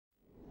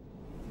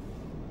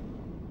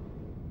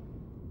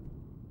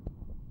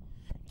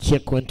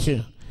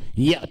chekonti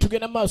ya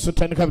tugenda maaso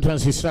tandika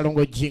butansi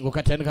salongo jingo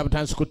katandika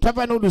butansi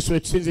kutavana ulusu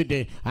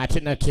etsinzide ate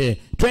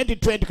nate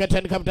 2020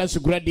 katandika butansi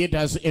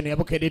gladiators eno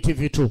yabokede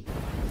TV2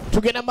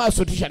 tugenda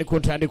maaso tushali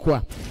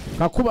kuntandikwa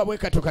kakuba bwe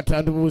kato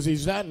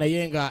katandubuziza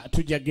naye nga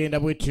tujja genda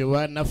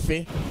bwetyo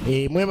naffe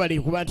mwebali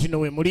kuba ntino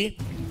we muli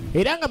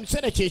era nga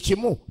musera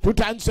kyekimu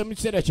tutandise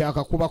musera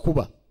kyakakuba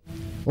kuba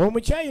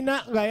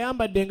omuchina nga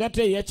yambadde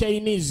engate ya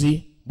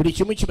Chinese buli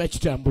kimu kiba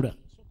kitambula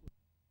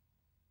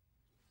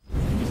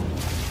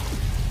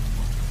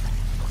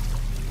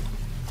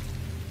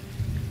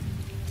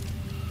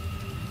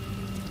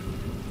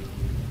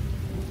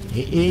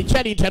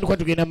ekyali ntandikwa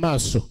tugenda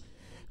maaso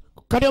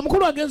kati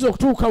omukulu agenza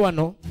okutuuka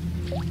wano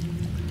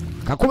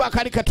kakuba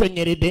kali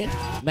katonyeredde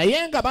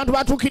naye nga abantu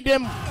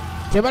batuukiddemu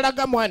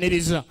tebalaga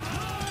mwaniriza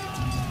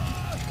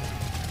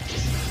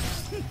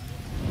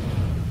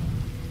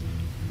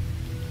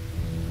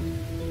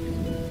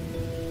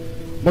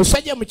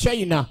musajja mu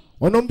China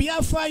ono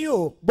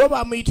mbyafaayo bo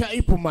bamuyita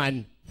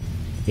Ipman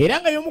era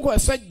nga y'omu ku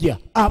basajja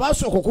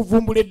abaasooka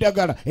okuvumbula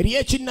eddagala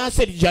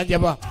ery'ekinnansi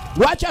erijanjaba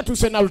lwaki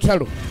atuuse na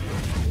lutalo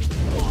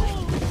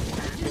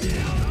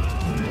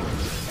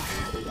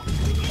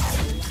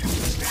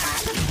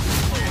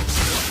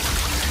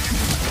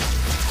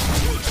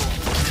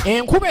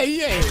enkuba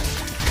eyiye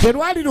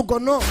terwali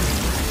lugono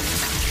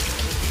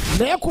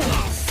naye ku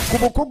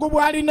bukugu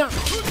bw'alina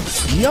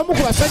y'omu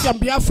ku basajja mu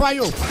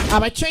byafaayo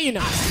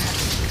abachina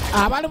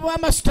abali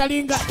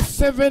b'amasitalinga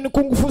 7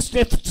 kungufu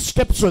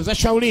steps za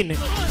Shaolin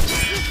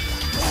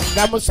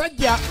nga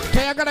musajja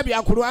tayagala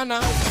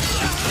byakulwana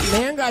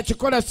naye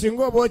ng'akikola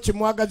singa oba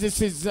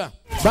okimwagazisizza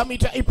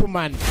bamuyita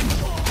Ipman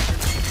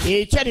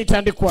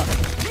ekyalitandikwa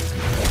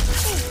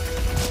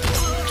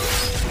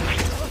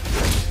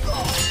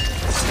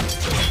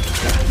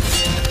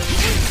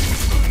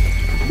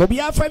mu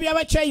byafa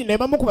by'abachina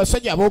bamu ku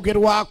basajja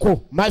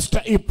aboogerwako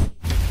Master Ip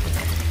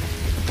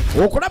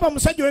okulaba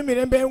musajja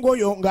w'emirembe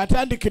ng'oyo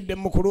ng'atandikidde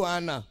mu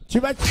kulwana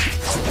kiba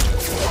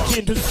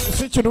kintu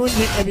si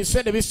kirungi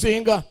ebiseera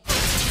ebisinga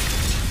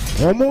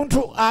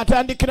omuntu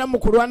atandikira mu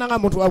kulwana nga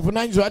muntu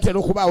avunaanyizibwa atera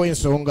okubaawo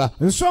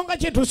ensonga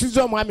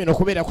kyetuusizza omwami eno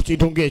okubeera ku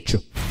kintu ng'ekyo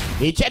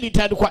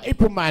ekyalitandikwa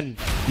Ipman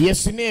ye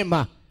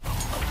sinema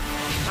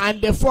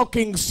and the Four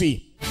Kings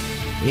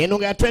eno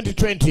nga ya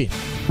 2020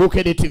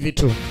 Bukede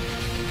TV2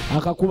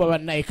 akakuba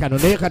bannaye kano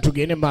naye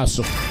katugende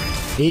maaso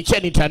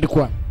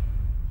ekyalitandikwa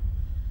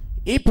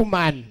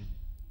Ipman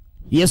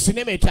ye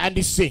sinema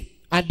etandise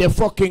and the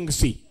Four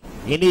Kings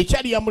eno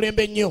ekyali ya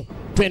mulembe nnyo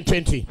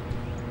 2020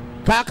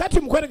 kaakati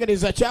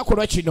mukweregereza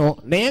kyakolwa kino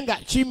naye nga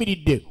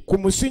kiyimiridde ku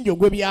musingi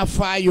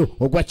ogw'ebyafaayo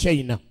ogwa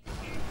China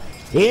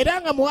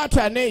era nga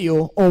muwataano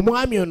eyo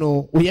omwami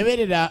ono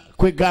weyabeerera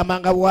kwegamba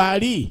nga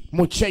bwali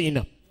mu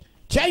China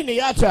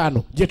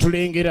eyataano gye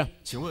tulengera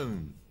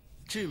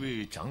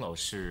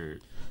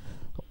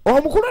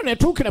omukulu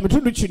netuukira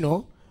bitundu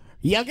kino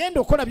yagenda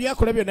okukola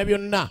byakola byonna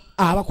byonna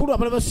abakulu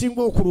abala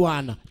basinga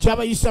okulwana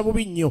kyabayisa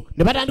bubi nnyo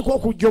ne batandika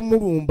okujja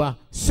omulumba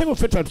sebo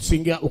ffe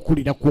twatusinga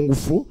okulira ku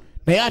ngufu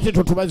naye ate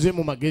totubaze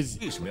mu magezi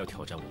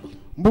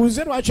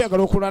mbuuze lwaki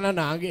ayagala okulwana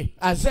nange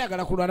aze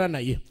ayagala kulwana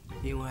naye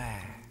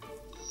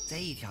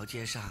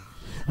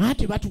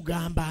ate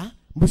batugamba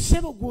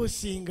mbusebo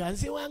gwosinga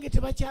nze wange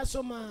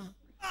tebakyasoma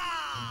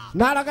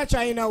n'alaga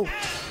kyalinawo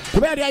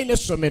kuba yali alina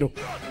essomero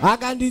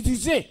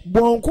agandizize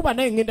bwonkuba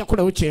naye ngenda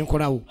kulawo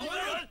kyenkolawo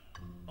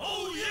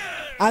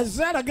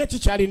azze alaga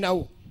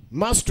ekikyalinawo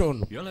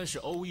maston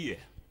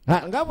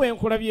nga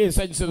bwenkulabye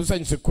ensanyuse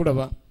busanyuse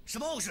kulaba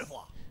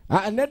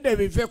nedda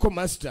ebiveeko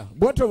master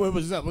bwoto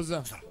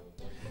bwebuzabuza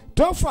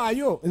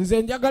tofaayo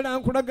nze njagala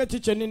nkulaga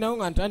kikyeninawo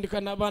nga ntandika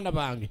n'abaana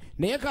bange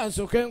naye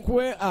kansooke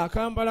nkuwe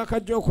akambala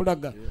kajja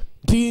okulaga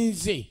nti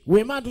nze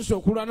wema ntuse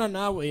okulwana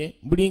naawe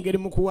buli ngeri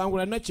mu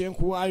kuwangula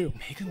nakyenkuwaayo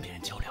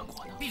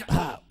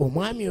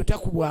omwami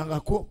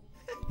otakubwangako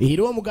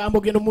era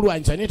omugambo genda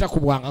omulwanyisa naye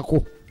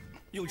takubwangako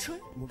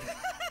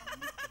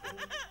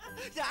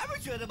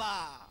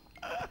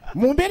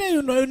mu mbeera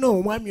yono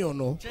omwami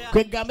ono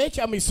kwegamba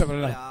ekyamuyisa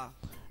balala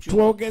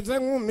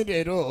twogeza ngumi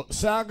leero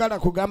saagala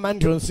kugamba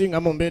nti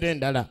onsinga mu mbeera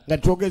endala nga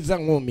twogeza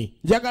ngumi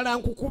njagala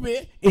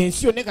nkukube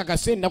ensi yonna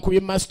ekakasa ennaku bye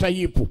Master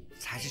Yipu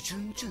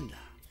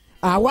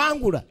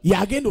awangula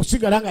yagenda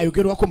osigala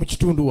ng'ayogerwako mu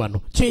kitundu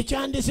wano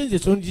kyekyandese nze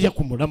sonjija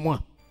ku mulamwa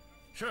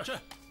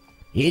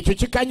ekyo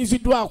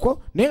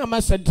kikanyiziddwako naye nga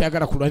Master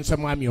tayagala kulwanyisa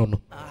mwami ono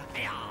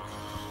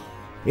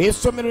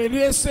essomero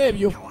lirese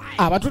ebyo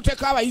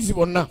abatuteeka abayizi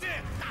bonna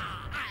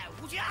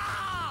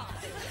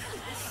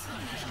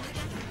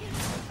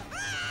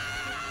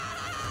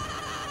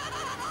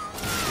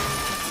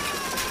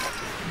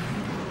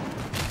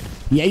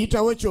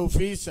yayitawo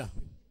ekyofiisa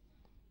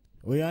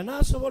oyo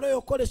anaasobola oyo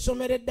okukola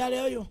essomero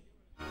eddala oyo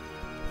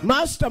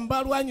Master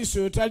mbalwanyisa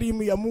oyo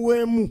taliimu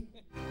yamuweemu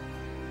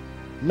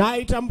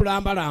n'ayita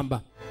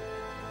mbulambalamba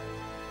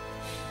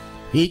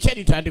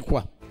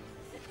ekyalitandikwa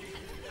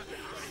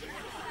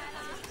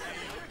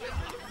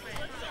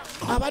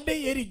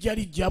abadde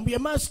yerijjalijja mbu ye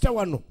Master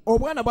wano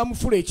obwana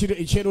bwamufula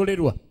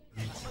ekyerolerwa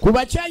ku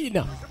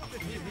Bachina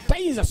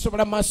tayinza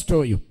sobola Master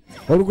oyo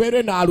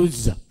olugwere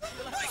n'aluzza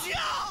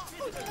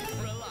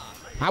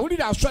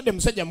awulira aswadde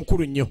musajja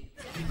mukulu nnyo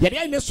yali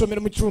alina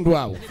essomero mu kitundu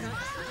awo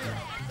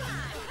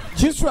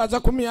kiswaza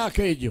ku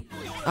myaka egyo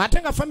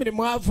ate nga famire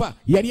mwava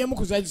yali emu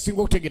ku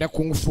zazisinga okutegeera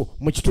kungufu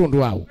mu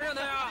kitundu awo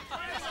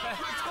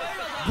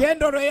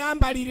genda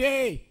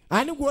olweyambalire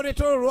ani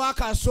gwoleeta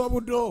olwakaasa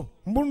obudo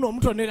mbuno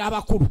omutonera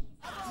abakulu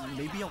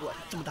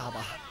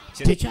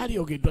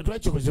tekyalyogeddwa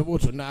twakikoze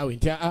bwoto naawe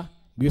nti aa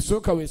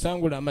gesooka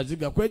wesangula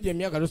amaziga kweja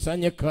emyaka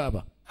tosanye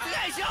ekkaaba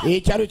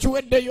ekyalo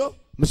kiweddeyo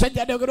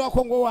musajja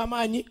adogerwako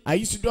ng'ow'amaanyi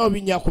ayisiddwawo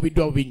binnya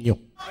akubiddwawo binnyo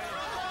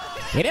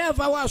era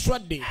yavaawo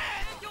aswadde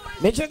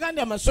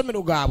nekyegandi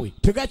amasomero gaabwe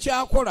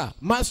tegakyakola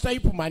master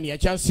ipman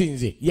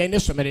yakyansinze yalina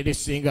essomero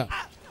erissinga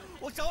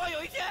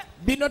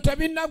bino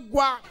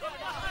tebinaggwa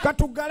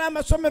katugale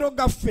amasomero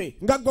gaffe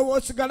nga gwe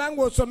woosigala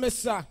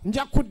ng'osomesa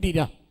nja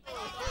kuddira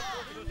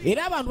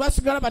era abantu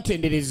basigala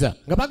batendereza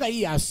nga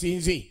bagayiye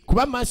asinze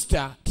kuba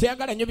master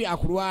teyagala nnyo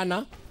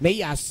byakulwana naye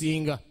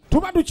yasinga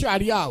tuba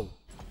tukyali awo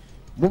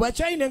mu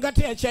bacyayina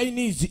engate ya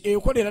chinese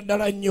ekolera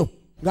ddala nnyo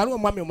ngaliwo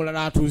omwami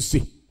omulala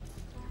atuuse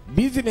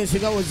bizinesi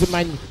nga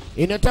wozimanyi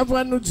eno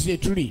tavuanuzi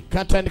etuli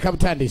katandika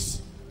butandisi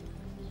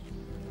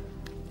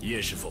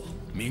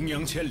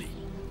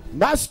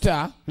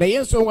master naye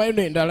ensonga yo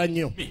nendala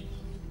nnyo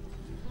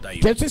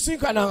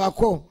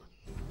tesisinkanaangako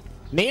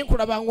naye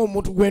nkulabanga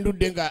omuntu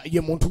gwendudde nga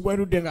ye muntu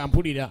gwendudde nga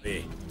mpulira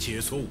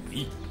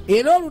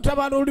era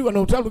olutabaalo oli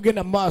wano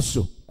otalugenda mu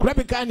maaso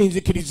kulabika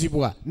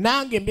ninzikirizibwa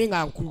nange mbe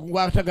nga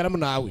nkwatagalamu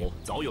naawe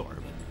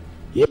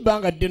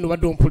yebbanga ddeno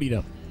badde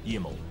ompulira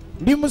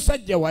ndi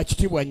musajja wa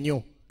kitiibwa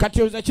nnyo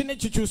kati oza kine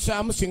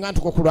kikyusaamu singa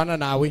ntuka okulwana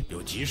naawe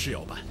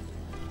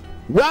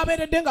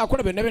wabeeredde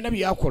ng'akola byonna byonna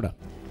byakola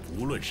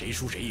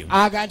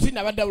aga nti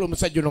nabaddawula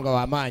omusajja ono nga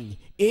w'amaanyi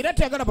era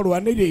teyagala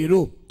balwane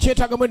leero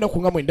kyetaagamu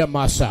ennaku nga mwenda mu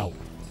maaso awo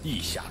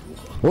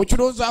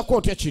okirowoozaako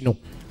otya kino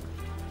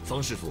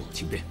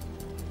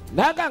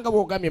naaganga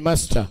bw'ogambye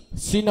masita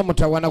siina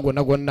mutawana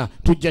gwonna gwonna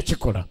tujja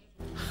kikola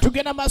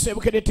tugenda maaso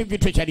ebukede tv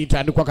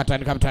twekyalitandikwa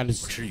katandika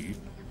butandisi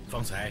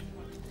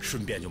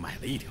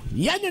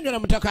yanyonyola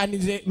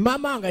mutakanize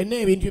maama nga alina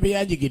ebintu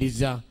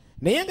byeyanjigiriza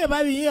naye nga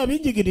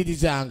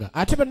babinjigiririzanga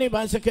ate banaye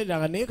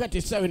bansekereranga naye kati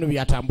essaawa eno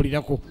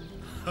byatambulirako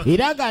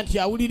era nga nti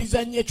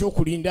awuliriza nnyo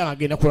ekyokulinda nga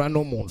agenda kulwana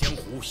n'omuntu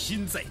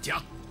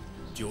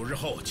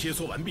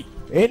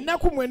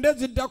ennaku mwenda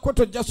ziddako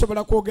tojja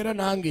sobola kwogera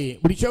nange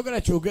buli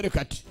kyogera kyogere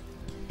kati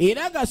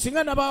era nga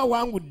singa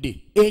nabawangudde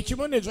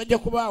ekibonezo ajja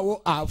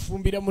kubaawo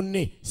afumbira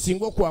munne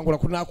singa okuwangula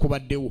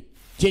kunaakubaddewo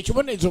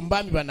kyekibonezo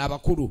mubami bano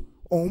abakulu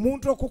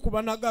omuntu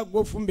okukubanaga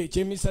gw'ofumba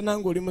ekyemisana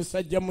ng'oli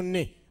musajja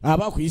munne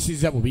aba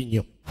akuyisiza bubi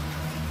nnyo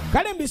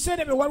kale mu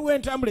biseera bye waliwo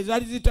entambula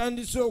ezaali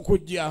zitandise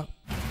okujja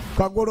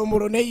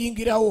kagolombolo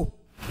neyingirawo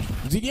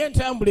ziri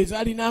entambula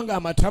ezaalinanga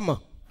amatama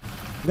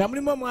nga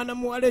mulimu omwana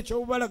muwala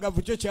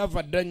ekyobubalagavu kyo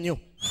kyava dda nnyo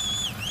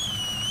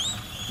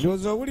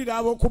ndowooza owulira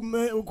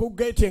ab'oku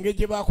geeti engeri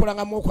gye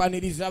baakolangamu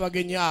okwaniriza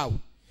abagenyi awo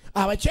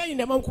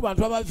abacyayina bamu ku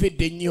bantu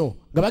abavedde nnyo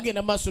nga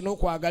bagenda maaso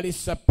n'okwagala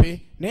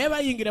essappe naye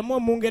bayingiramu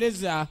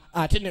omungereza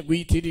ate ne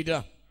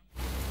guyitirira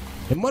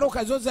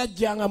emmoroka zo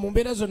zajjanga mu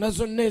mbeera zonna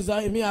zonna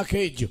ez'emyaka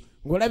egyo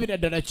ng'olabira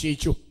ddala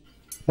kyekyo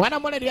mwana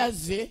muwala eri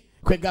azze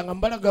kweganga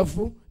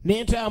mubalagavu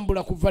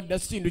n'entambula kuva dda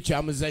sikindu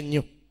kya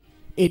muzannyo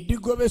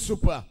eddigobe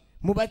supa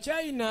mu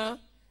bacyayina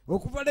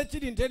okuva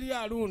lekiri nteri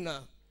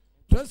aluuna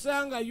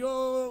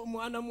tosangayo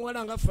mwana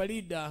muwala nga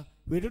Farida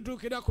bwe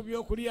tutuukira ku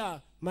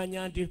byokulya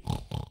manya nti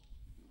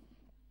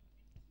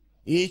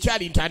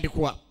ekyali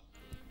ntandikwa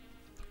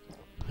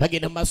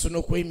bagenda mu maaso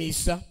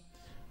n'okwemiisa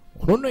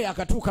ono nno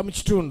yakatuuka mu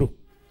kitundu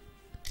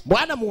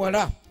mwana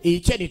muwala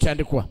ekyali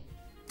ntandikwa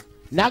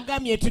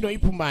n'agambye nti no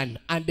Ipman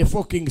and the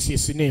Four Kings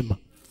sinema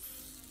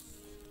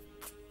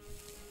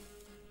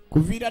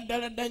kuviira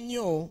ddala dda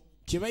nnyo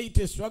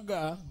kyebayita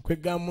eswaga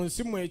kwegamba mu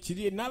nsi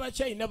mwekiri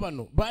n'abacyayina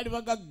bano baali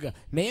bagagga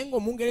naye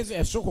ng'omungereza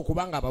yasooka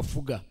okubanga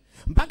abafuga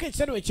mpaka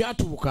ekiseera we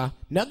kyatuuka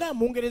nagamba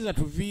mungereza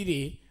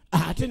tuviire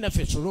ate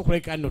naffe tusobole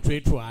okuleka nno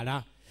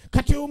twetwala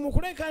kati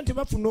mukuleka nti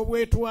bafuna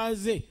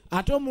obwetwaze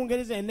ate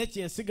omungereza yalina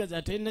kyeyasigaza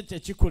ate yalina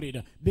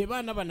kyekikolera be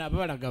baana bano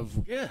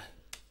ababalagavu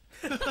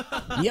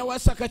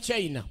yawasa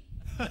kacyayina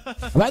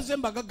bazze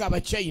mbagagga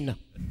abacyayina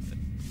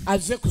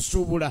azze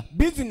kusuubula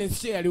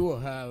bizinesi kye yaliwo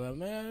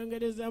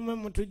abangereza mwe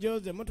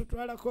mutujoze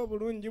mututwalako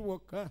obulungi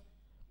bwokka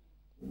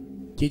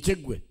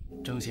kyekiggwe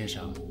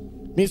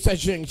Mr.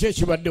 Cheng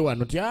kyekibadde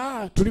wano ti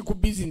tuli ku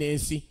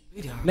bizinesi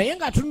naye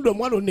ng'atunudde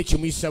omuwala onne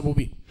kimuyisa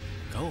bubi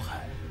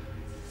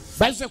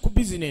bazze ku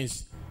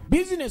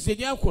bizinesi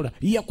egyakola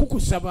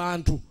yakukusa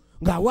bantu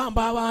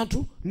ng'awamba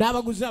abantu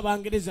n'abaguzi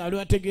abangereza bali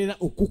bategeera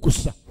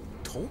okukusa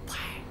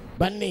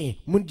banne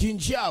mu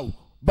jinji awo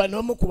bano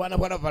omu ku baana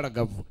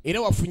bwalabalagavu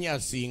era wafunye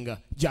asinga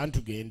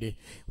jantugende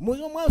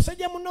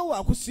musajja muno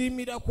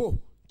waakusiimirako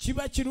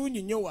kiba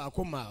kirungi nnyo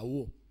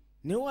waakomaawo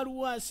naye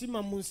waliwo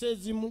asima mu nsi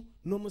ezimu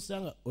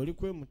n'omusanga oli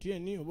ku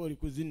MTN oba oli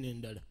kuzina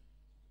endala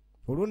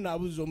olwo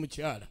naabuza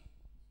omukyala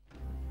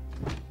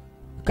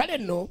kale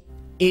nno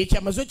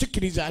ekyamazo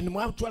kikkiriza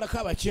nimwatwalako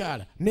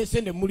abakyala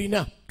nesente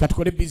mulina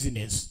katukole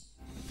bizinesi.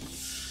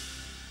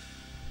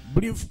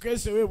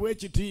 Briefcase weebwa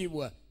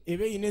ekitiibwa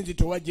eba eyina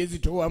enzitowa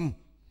gyezitowamu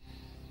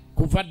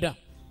kuva dda.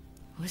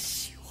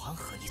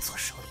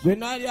 Gwe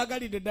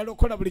naalyagalidde ddala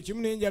okukola buli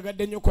kimu naye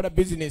njagadde nnyo okukola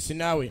bizinesi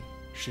naawe.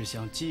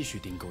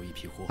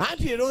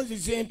 Anti leero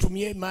nzize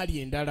ntumye emaali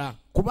endala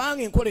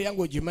kubanga enkola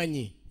eyange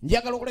ogimanyi.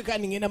 Njagala okuleka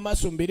ningenda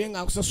maaso mbeere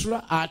nga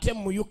nkusasula ate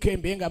mu UK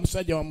mbeere nga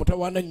musajja wa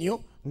mutawaana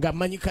nnyo nga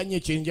mmanyika nnyo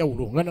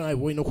ekyenjawulo nga nawe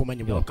bwolina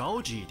okumanyibwa.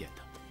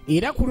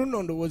 Era ku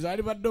luno ndowooza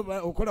ali badde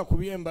okola ku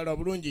byembala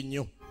bulungi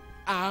nnyo.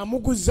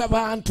 Amuguza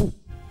bantu.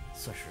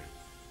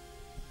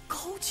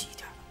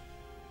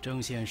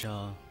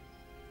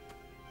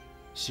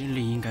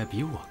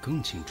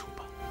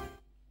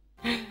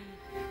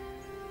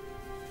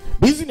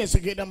 Business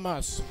egenda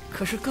maaso.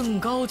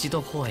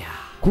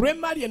 Ku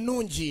lw'emmaali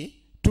ennungi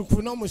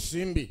tufune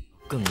omusimbi.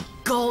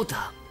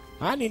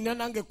 Ani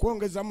nanange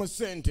kwongeza mu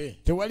ssente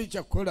tewali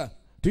kyakukola.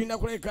 Tulina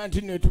kuleka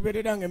nti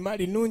netubeerera nga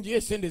emmaali nnungi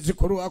esente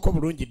zikolwako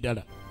bulungi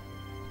ddala.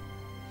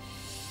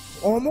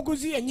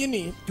 Omuguzi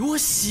yennyini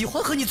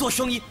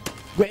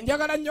gwe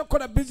njagala nnyo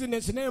okukola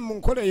bizinesi naye mu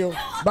nkola eyo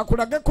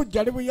bakulage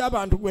kujjalibu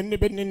y'abantu gwe ne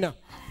bennina.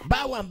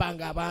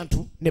 Baawambanga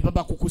abantu ne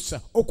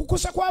babakukusa.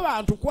 Okukusa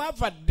kw'abantu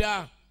kwava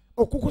dda.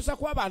 Okukusa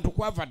kw'abantu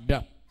kwava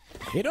dda.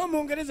 Era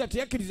Omungereza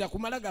teyakkiriza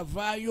kumala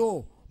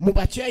gavaayo mu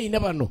bakyayina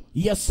bano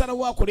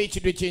yasalawo akola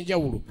ekintu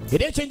ekyenjawulo.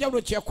 Era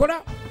ekyenjawulo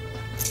kyeyakola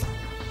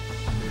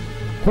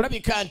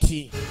kulabika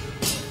nti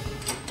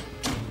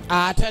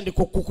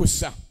atandika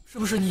okukusa.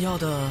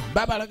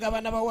 Babalaga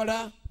abaana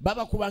bawala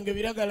babakubanga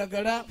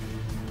ebiragalagala.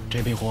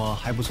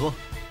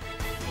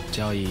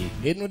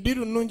 Eno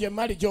ddiru nnungi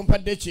emmaali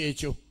gy'ompadde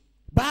kyekyo.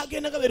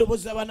 Bagendaga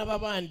beroboza abaana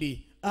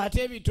b'abandi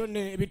ate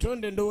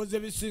ebitonde ndowooza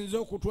ebisinze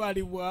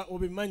okutwalibwa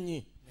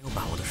obimanyi.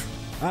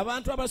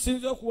 Abantu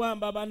abasinze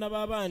okuwamba abaana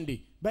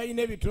b'abandi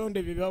balina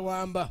ebitonde bye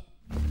bawamba.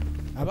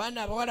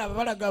 Abaana abawala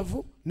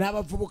ababalagavu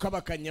n'abavubuka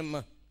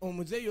bakanyama.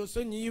 Omuzeeyi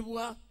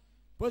osonyiyibwa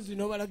pozi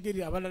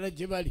n'obalagirira abalala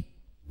gye bali.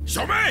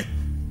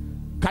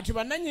 Kati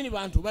bannannyini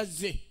bantu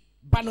bazze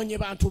banonye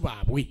bantu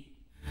baabwe.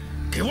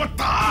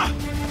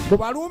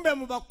 Mubalumbe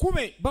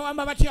mubakube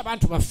bawamba batya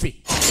abantu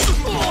baffe.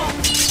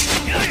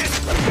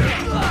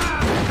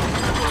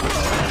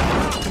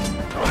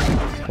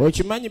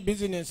 Okimanyi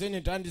bizinesi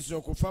netandise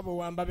okufa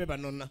bwewamba be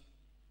banona.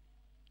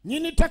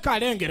 Nyini ttaka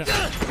alengera.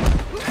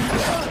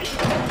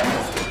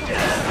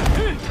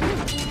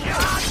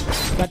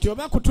 Kati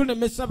oba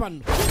kutulemesa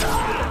bano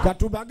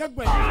katubage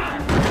gwe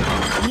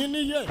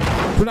nyini ye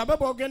tulabe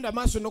bwogenda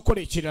maaso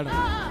n'okola ekirala.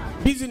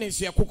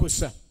 Bizinesi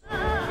yakukusa.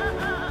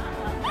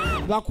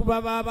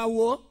 Bakuba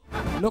baabawo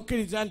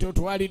n'okkiriza nti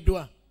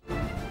otwaliddwa.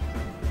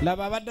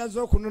 Laba abaddaze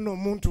okunona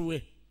omuntu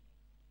we.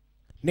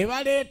 Ne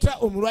baleeta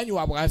omulwanyi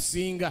waabwe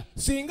asinga.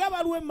 Singa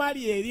baliwo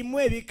emmaali erimu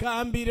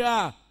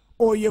ebikambira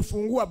oyo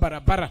efunguwa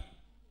barabara.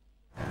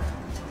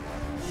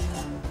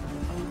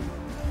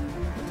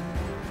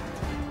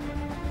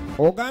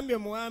 Ogambye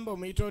muwambe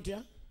omuyita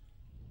otya?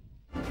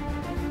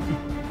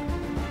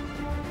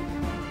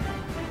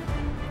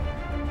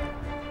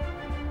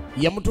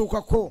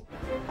 Yamutuukako.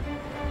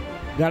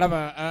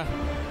 Galaba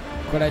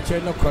kola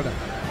kyolina okukola.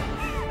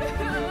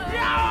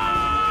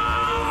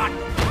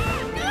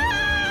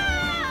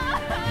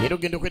 Era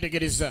ogenda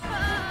okwetegereza.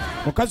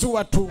 Mukazi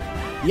wattu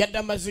yadde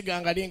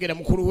amaziga nga alengera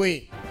mukulu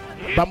we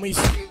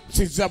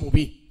bamuyisizza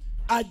bubi.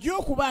 Ajja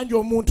okubanja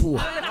omuntu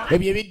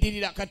ebyo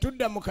ebiddirira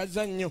katudda mu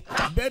kazannyo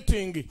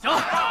betting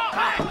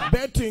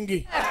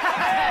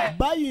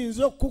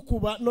bayinza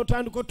okukuba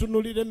n'otandika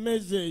otunulira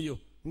emmeeza eyo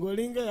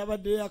ng'olinga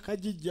yabadde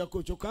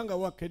yakagijjako kyokka nga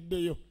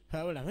wakeddeyo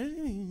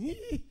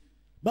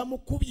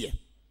bamukubye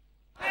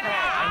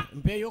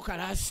mpeeyo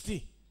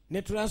kalasiti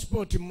ne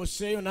transport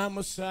museeyo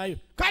n'amusaayo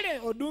kale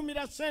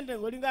oduumira ssente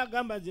ng'olinga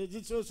agamba ze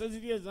zisoose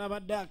ziri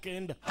ezabadde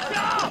akenda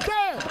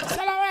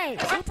salawe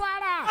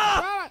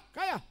utwala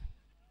kaya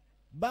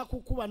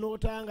bakukuba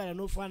n'otangala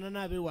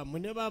n'ofaanana abeewammwe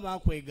ne baba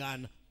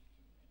bakwegaana.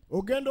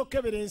 Ogenda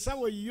okebera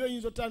ensawo yiyo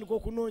oyinza otandika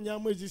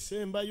okunoonyamu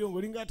ezisembayo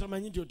ng'olinga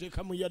atamanyi nti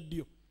oteeka mu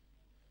yaddyo.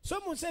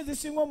 So mu nsi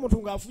ezisinga omuntu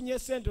ng'afunye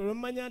ssente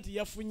olwomumanya nti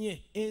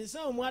yafunye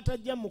ensawo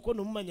mwatajja mu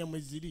mukono mumanya mwe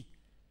ziri.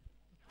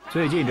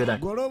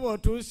 Goloba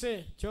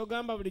otuuse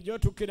kyogamba bulijjo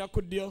otuukira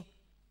ku ddyo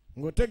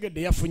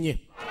ng'otegedde yafunye.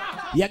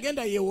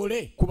 Yagenda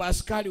yeewole ku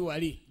baasikaali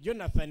wali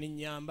Jonathan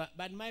Nyamba,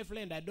 but my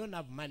friend I don't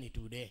have money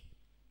today.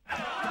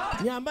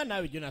 Nyamba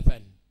nawe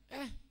Jonathan.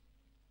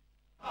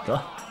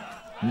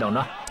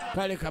 Nona.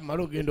 Kale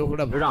kamalo genda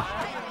okulaba.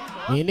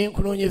 Nine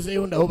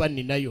nkunoonyezeeyo ndawo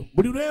banninayo.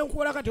 Buli lwe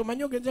nkukola kati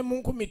omanyi ogenze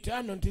mu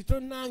 15 nti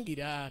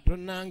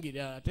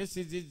tonnangira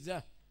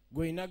tesizizza.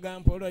 Gwe ina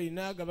gampolo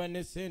ina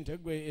gabane ssente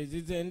gwe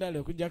ezize endala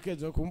okujjako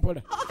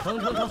ez'okumpola.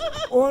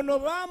 Ono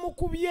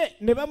baamukubye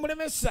ne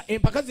bamulemesa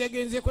empaka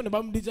zeyagenzeeko ne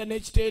bamudiza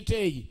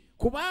n'ekiteeteeyi.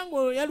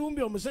 Kubanga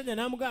yalumbye omusajja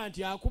n'amugamba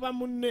nti akuba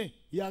munne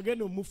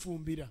yagenda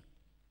omufumbira.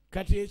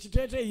 Kati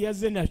ekiteeteeyi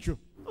yazze nakyo.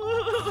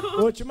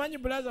 Okimanyi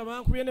bulaza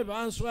bankubye ne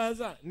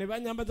banswaza ne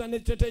banyambaza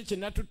n'ekiteeteeyi kye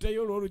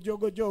natutteyo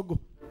olw'olujogojogo.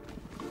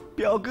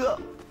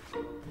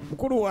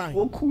 mukulu wange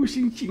我苦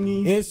心经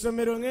营，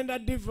 essomero ngenda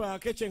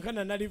divaako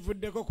ekyenkana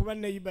nalivuddeko kuba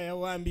neyiba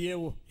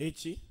yawambyewo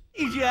eki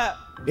以前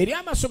eri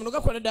amasomero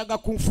gakola ddala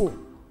kunfu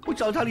我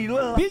找他理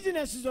论了，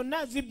 bizinesi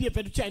zonna zibbye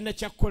ffe tukyalina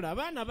kyakkola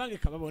abaana bange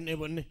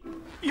kababonebone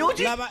尤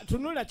其 laba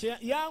tunula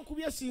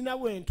yankubye siina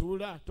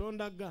bwentuula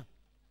tondaga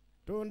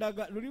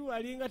luli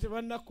walinga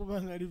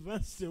tebannakuba nga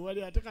livansi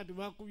tewali ate kati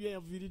bakubye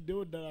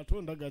yaviiriddewo ddala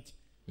tondaga ki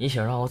你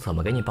想让我怎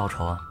么给你报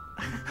仇啊？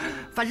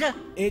 反正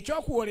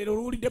ekyokuwolera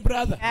oluwulidde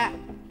brother 哎，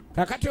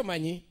 kakati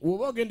omanyi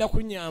woba ogenda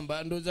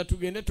kunyamba ndowooza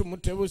tugende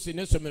tumutte busi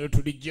n'essomero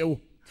tulijjewo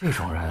这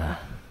种人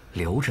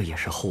留着也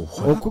是后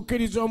患。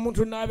 okukkiriza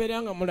omuntu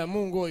n'abeera nga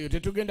mulamu ng'oyo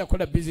tetugenda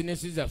kukola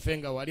bizinesi zaffe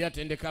nga wali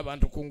atendeka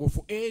abantu ku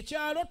ngufu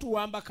ekyalo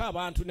tuwambako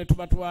abantu ne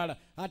tubatwala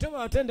ate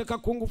bwebatendeka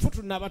ku ngufu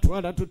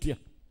tunaabatwala tutya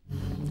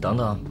等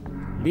等，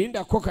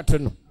 lindako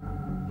katono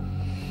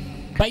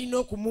balina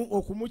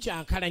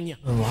okumukyankalanya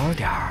玩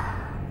点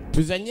儿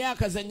tuzanye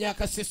akazanya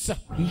akasessa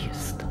有意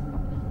思的。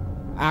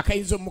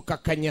 akayinza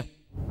omukakkanya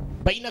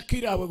balina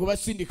kiraabwe gwe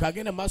basindika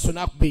agenda maaso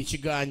n'akuba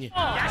ekiganye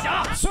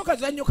so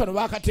kazannyo kano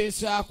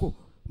bakateesaako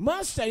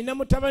masita alina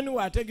mutabani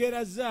we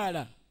ategeera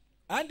zaala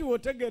anti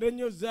wotegeera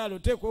ennyo zaala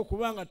oteekwa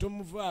okuba nga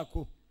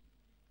tomuvaako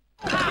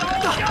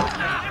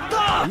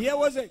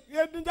yewoze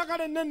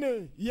njagala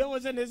ennene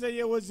yewoze neze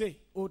yewoze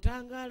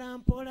otangaala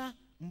mpola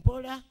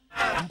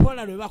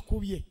lwe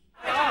bakubye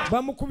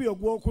bamukubye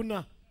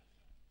ogwokuna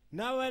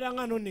n'abeera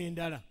nga nona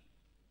endala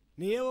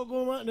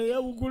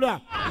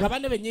neyewugula nga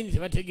banne bennyini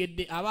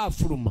tebategedde aba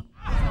afuluma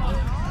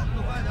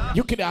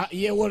jukira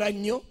yeewola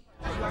nnyo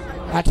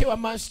ate wa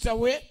masita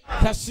we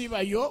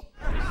tasiibayo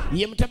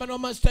ye mutabani wa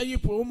masita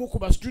yipu omu ku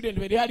basitudenti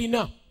beri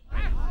alina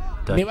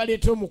ne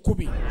baleeta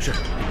omukubi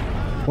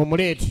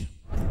omuleete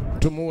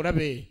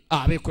tumuulabe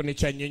abeeko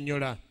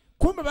nekyannyonnyola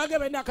kumbe baage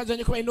balina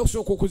akazanyo ke balina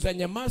okusooka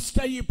okuzanya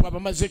masita yipu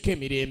abamazeko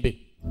emirembe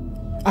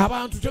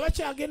abantu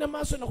tebakyagenda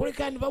maaso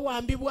nakulekani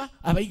bawambibwa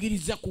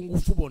abayigiriza ku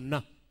ngufu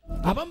bonna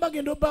abamu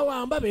bagenda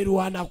obawamba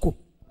beerwanako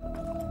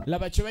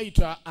laba kye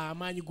bayita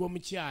amaanyi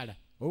g'omukyala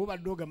oba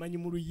badde ogamanyi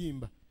mu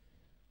luyimba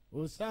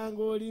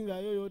osanga oli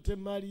ng'ayoyoota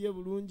emaali ye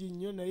bulungi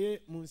nnyo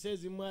naye mu nsi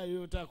ezimu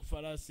ayoyoota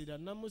akufalaasira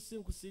namusi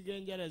nkusiga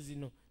enjala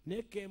zino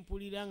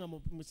nekempulira nga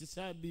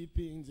musisa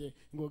bipi nze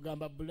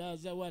ng'ogamba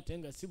bulaaza wo ate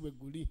nga si bwe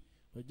guli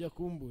ojja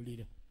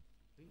kumbuulira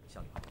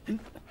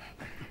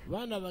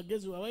baana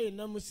bagezi waba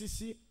yenna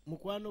musisi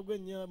mukwano gwe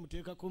nnyo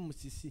muteekako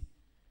musisi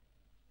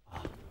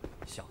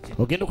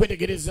ogenda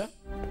okwetegereza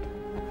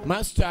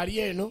masita ali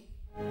eno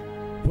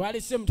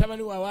twalise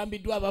mutabani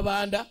wawambiddwa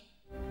ababanda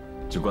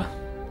警官，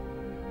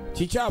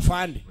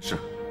 kikyafande 是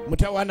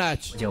mutawana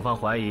ki 警方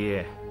怀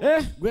疑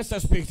gwe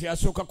suspect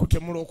asooka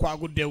kutemula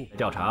okwaguddewo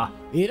调查，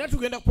 era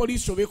tugenda ku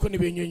poliisi obeeko ne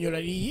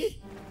bennyonnyola liye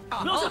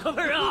不要可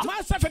本人啊！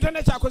 maasa ffe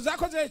tonna kyakoze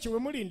akoze ekiwe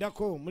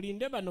mulindako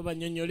mulinde bano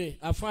bannyonnyole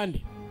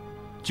afande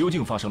究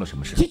竟发生了什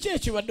么事？ kiki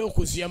ekibadde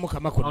okuziyamu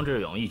kamakulu 张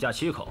志勇一家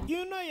7口，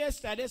 You know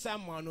yesterday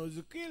someone was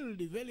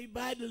killed very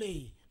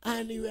badly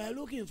and you are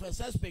looking for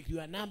suspect, you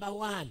are number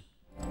one.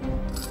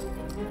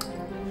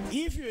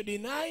 If you're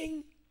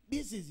denying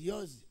this is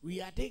yours,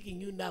 we are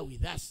taking you now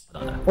with us.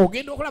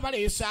 Ogenda okulaba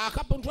leesa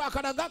akapuntu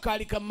akalaga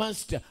kaali ka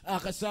master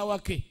akasaawa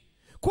ke.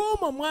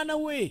 Kuuma omwana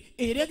we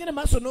era agenda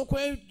maaso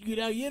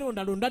n'okwegira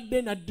yerondalonda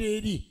dde nadde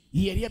eri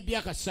yali abbye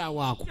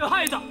akasaawa ako. 这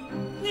孩子，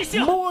你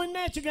信？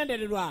 muwona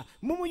ekigendererwa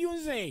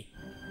mumuyunze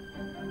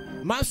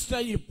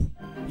master yipu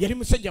yali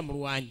musajja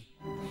mulwanyi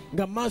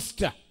nga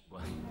master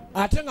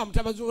ate nga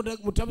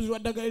mutabazi wa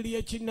ddagala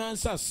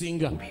ly'ekinnansi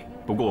asinga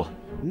不过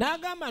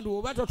n'agamba nti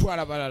oba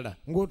totwala balala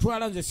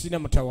ng'otwala nze sina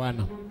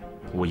mutawaana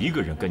我一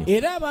个人跟你，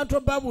 era abantu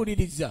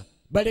babuuliriza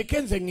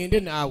baleke nze ŋŋende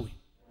naawe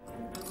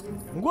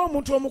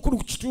ng'omuntu omukulu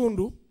ku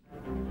kitundu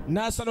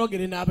n'asalawo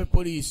gere n'abe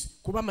poliisi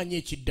kuba manyi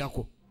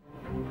ekiddako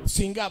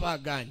singa aba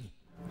agaanye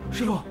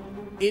是喽？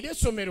 era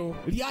essomero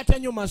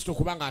lyatannyo masito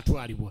kubanga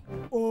atwalibwa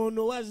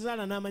ono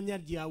wazaala n'amanya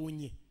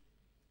gyawunye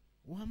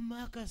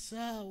wamma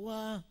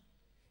akasaawa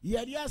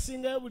yali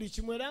asingayo buli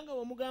kimu era nga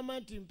wamugamba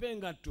nti mpa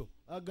engatto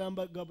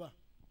agamba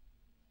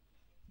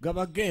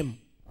gaba gemu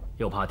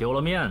又怕丢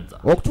了面子，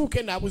 okutuuka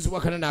enaabuzibwa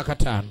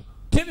 45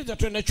 tereeza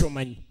tolina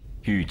kyomanyi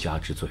欲加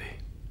之罪，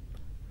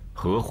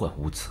何患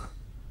无辞？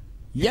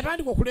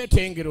 yatandika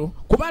okuleeta engero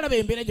kuba alaba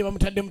embeera gye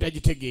bamutaddemu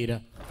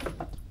tagitegeera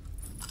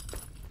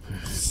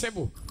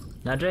sebo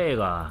那这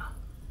个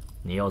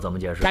你又怎么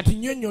解释？ kati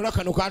nnyonnyola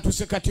kano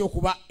kantuse kati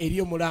okuba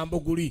eri omulambo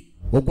guli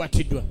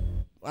ogwatiddwa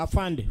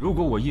afande 如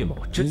果我叶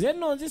某真 nze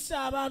nno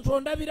nzisa abantu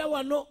ondabira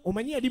wano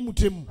omanyi yali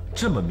mutemu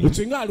这么明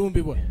singa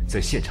alumbibwa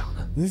在现场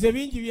呢， nze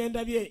bingi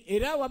byendabye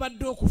era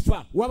wabadde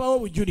okufa wabawo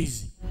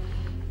obujulizi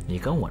你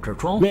跟我这儿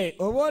装， be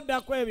oba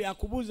oddako ebyo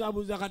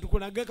akubuuzaabuuza kati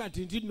kulage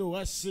kati nti nno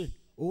wasse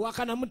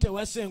owakanamu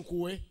tewasse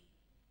nkuwe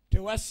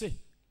tewasse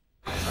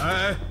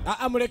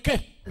muleke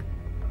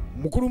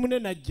mukulu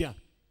munene ajja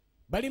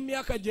bali mu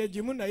myaka gye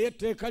gimu naye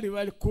etteeka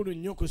liba likulu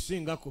nnyo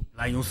kusingako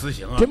滥用私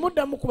刑啊！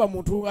 temuddamu kuba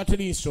muntu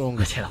ateri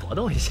nsonga 起来活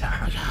动一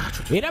下。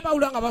 era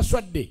bawula nga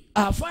baswadde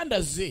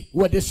afandaze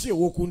wadde si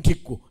ew'oku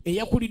ntikko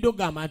eyakulidde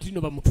ogamba nti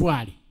no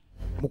bamutwale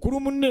mukulu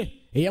munne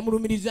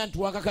eyamulumiriza nti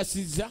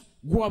wakakasizza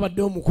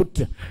gwabadde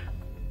omukutta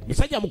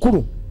musajja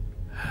mukulu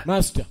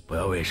master 不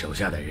要为手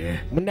下的人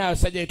munne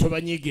abasajja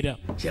etobanyiigira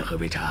先喝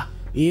杯茶。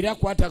 era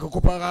kwata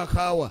akakopa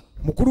kakaawa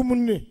mukulu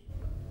munne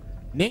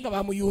naye nga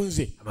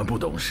bamuyunze 他们不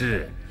懂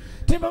事，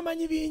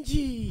 tebamanyi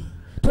bingi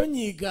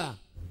tonyiiga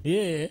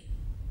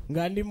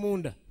nga ndi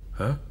munda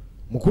嗯，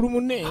 mukulu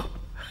munne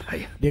哎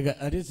呀， lega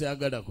ate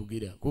saagala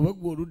kugira kuba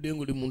gwe oludde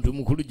nguli muntu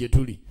mukulu gye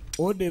tuli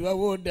oda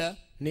ebawooda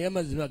naye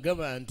amazima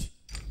gaba nti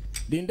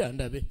linda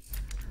ndabe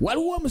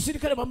waliwo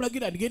omusirikale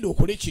bamulagira ndigenda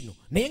okole kino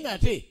naye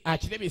ng'ate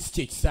akirabye si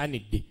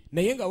kyekisaanidde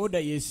naye nga oda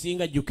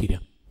yesinga jjukira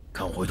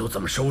看回头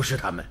怎么收拾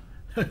他们。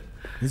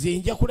 nze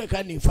nja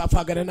kuleka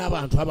ninfaafaagana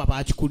n'abantu abo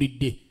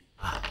baakikulidde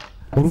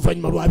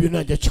oluvannyuma lwa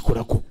byonna nja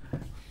kikolako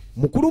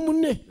mukulu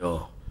munne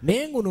哟，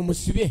 naye ngono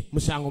musibe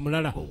musango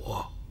mulala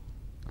我，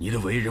你的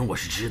为人我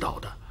是知道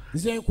的。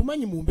 nze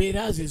nkumanyi mu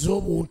mbeera ze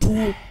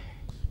ez'obuntu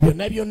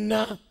byonna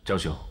byonna 张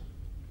兄，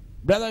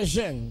 brother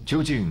Sheng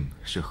究竟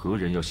是何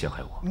人要陷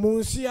害我？ mu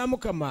nsi ya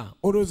mukama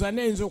olowooza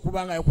nayinza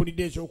okuba nga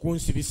yakulidde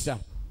ekyokunsibisa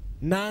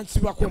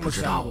n'ansibako 不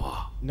知道 omusango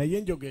啊，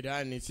 naye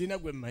njogerani sirina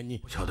gwe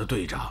mmanyi 我晓得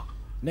队长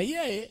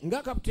naye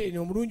nga kapiteeni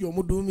omulungi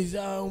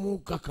omuduumiza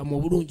omukakama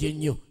obulungi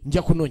ennyo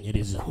nja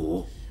kunoonyereza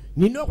苦，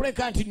 nina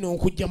okuleka nti nno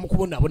nkujja mu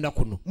kubonabona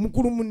kuno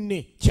mukulu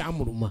munne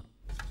kyamuluma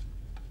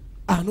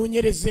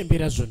anoonyereza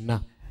embeera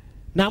zonna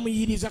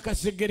n'amuyiriza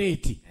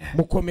kasegereeti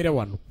mukomera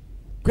wano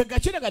kwe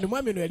gakiraga ni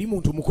mwami ono yali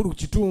muntu mukulu ku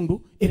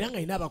kitundu era nga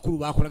alina abakulu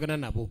bakolagana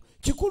nabo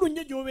kikulu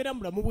nnyo gy'obeera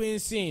mulamu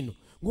bw'ensi eno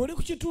ng'oli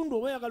ku kitundu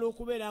oba oyagala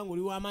okubeera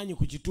ng'oli w'amaanyi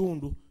ku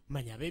kitundu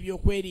manya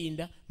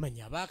ab'ebyokwerinda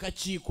manya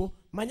ab'akakiiko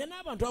manya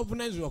n'abantu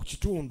abavunaanyizibwa ku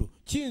kitundu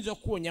kiyinza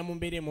okukuwonya mu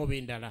mbeera emu oba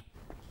endala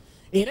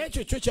era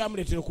ekyo kyo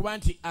kyamuleetera okuba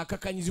nti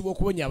akakanyizibwa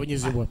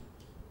okubonyaabonyezebwa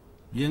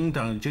应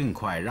当尽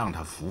快让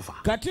他伏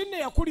法。 kati nne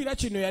yakulira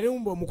kino yali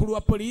mumba omukulu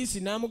wa poliisi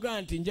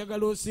n'amugamba nti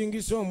njagala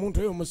osingisa omuntu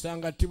oyo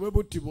omusanga attibwe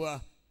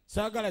buttibwa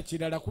saagala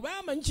kirala kuba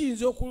amanyi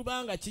kiyinza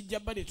okuba nga kijja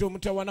baleeta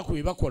omutawaana ku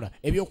bye bakola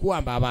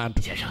ebyokuwamba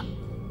abantu 先生，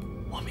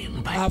我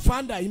明白。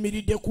 afande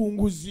ayimiridde ku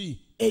nguzi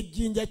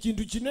ejjinja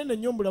kintu kinene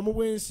nnyo mulamu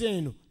bw'ensi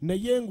eno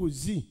naye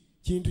enguzi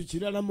kintu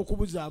kirala mu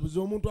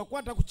kubuzaabuza omuntu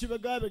akwata ku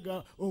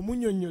kibegaabega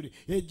omunnyonnyole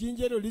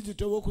ejjinja eryo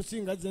lizitoba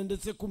okusinga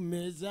zendese ku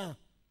mmeeza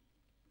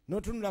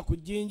n'otunula ku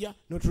jjinja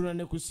n'otunula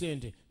ne ku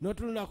ssente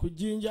n'otunula ku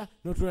jjinja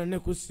n'otunula ne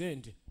ku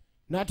ssente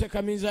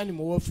n'ateeka minzaani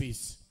mu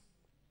woofiisi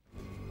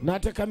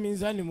n'ateeka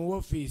minzaani mu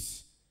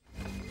woofiisi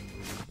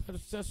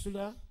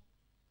tusasula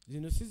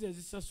zino si ze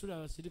zisasula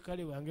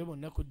abasirikale bange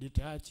bonna ku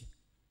ditaaki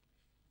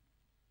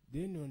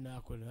then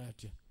onaakola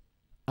atya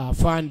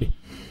afande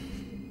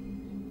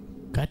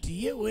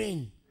kati ye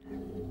weni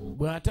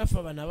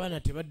bw'atafa bano abaana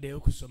tebaddeyo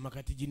kusoma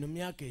kati gino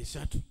myaka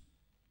 3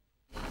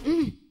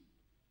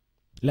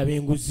 laba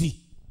enguzi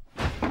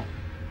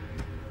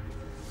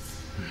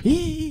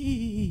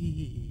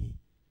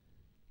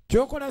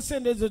kyokola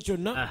sente ezo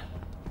kyonna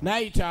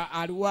n'ayita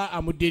aliwa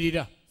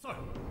amuddirira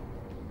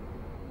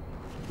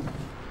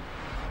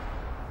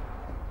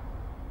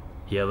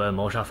叶问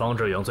谋杀方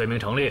志勇罪名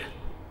成立，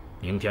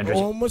明天执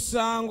行。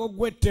 omusango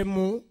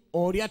gw'ettemu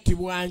oli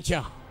attibwa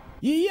nkya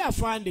yiye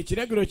afande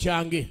ekiragiro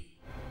kyange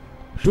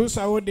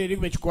tuusawo dde eri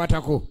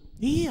bekikwatako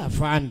yiye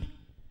afande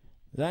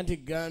zanti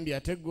gambye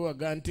ate gwe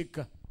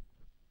wagantikka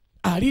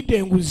alidde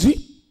enguzi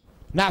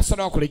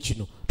n'asalawo akole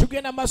kino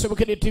tugenda maaso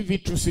Bukedde TV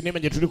tusinema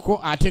gye tuliko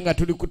ate nga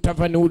tuli ku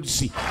Tavern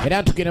Woods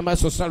era tugenda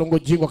maaso Salongo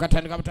Jingo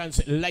katandika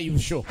butandise live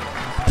show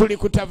tuli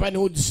ku Tavern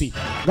Woods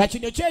nga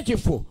kino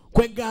kyekifo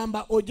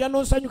kwegamba ojja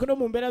n'osanyukira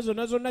mu mbeera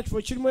zonna zonna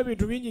kifo kirimu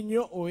ebintu bingi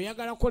nnyo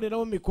oyagala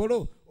kukolerawo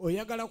mikolo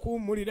oyagala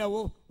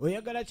kuwummulirawo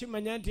oyagala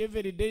kimanya nti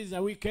every day is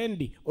a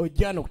weekend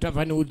ojja no ku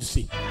Tavern Woods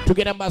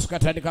tugenda maaso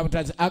katandika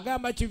butandise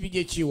agamba kivi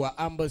gye kiwa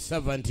ambo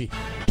servant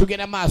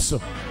tugenda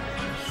maaso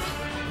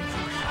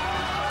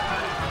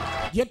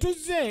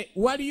yetuze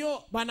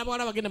waliyo baana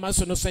bawala bagenda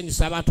maaso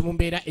n'osanyusa abantu mu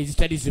mbeera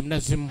ezitali zimu na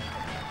zimu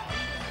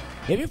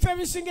ebifo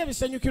ebisinga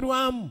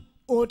ebisanyukirwamu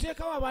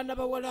oteekawo abaana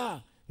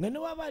bawala nga ne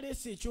waba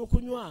aleese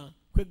ekyokunywa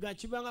kwega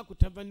kibanga ku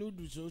Tavern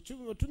Woods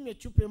otumya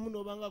eccupa emu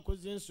n'obanga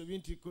akoze ensobi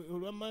nti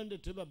olwa mande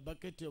teba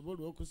baketi oba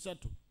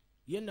olwokusatu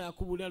ye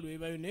naakubulira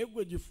lwebayo naye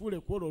gwe gifuule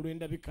kwolwo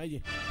olw'endabika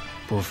ye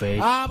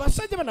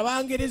abasajja bano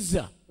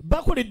bangereza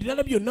bakola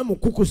eddala byonna mu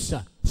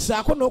kukusa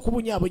saako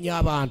n'okubunyabunya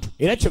abantu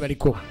era kye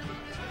baliko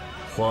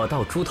火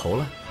到猪头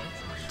了，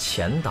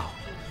钱到。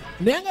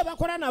 naye nga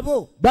bakola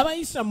nabo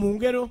babayisa mu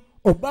ngero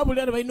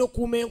obbabulira ne balina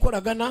okukuuma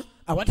enkolagana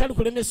awatali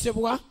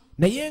kulemesebwa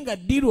naye nga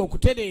ddiru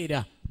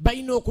okutereera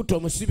balina okutta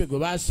omusibe gwe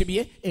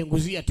baasibye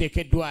enguzi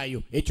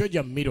yateekeddwayo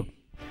ekyojja mu miro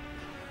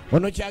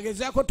ono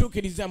kyagezaako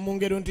tuukiriza mu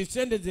ngero nti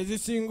sente ze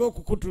zisinga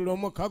okukutula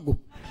omukago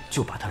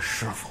就把他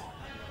师傅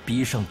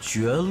逼上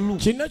绝路。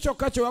 kino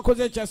kyokka kye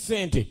wakoze ekya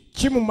ssente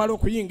kimumala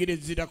okuyingira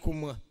ezzira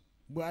kumwa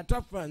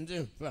bw'atafa nze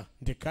nfa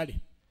nti kale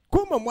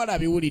kumba omuwala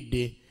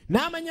abiwulidde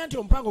n'amanya nti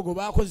omupango gwe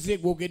baakoze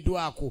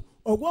gwogeddwako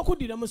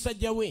ogw'okuddira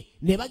musajja we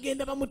ne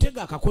bagenda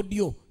bamutega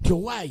akakodyo nti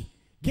owaayi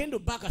genda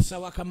obba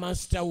akasawo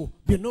akamasitawo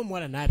byonna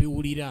omuwala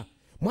n'abiwulira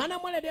mwana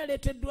muwala yali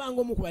aleeteddwa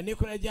ng'omu ku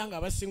baneekola gyange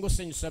abasinga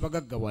osanyusa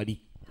abagagga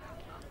wali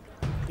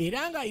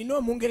era ng'alina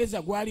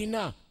omungereza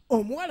gw'alina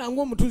omuwala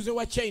ng'omutuuze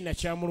wa China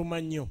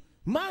kyamuluma nnyo.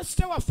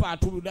 Master waffe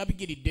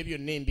atulabigiridde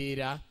byonna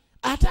embeera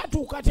ate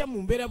atuuka atya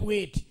mu mbeera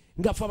bweti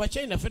nga ffe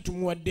Abachina ffe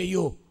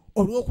tumuwaddeyo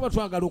olw'okuba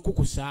twagala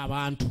okukusa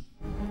abantu.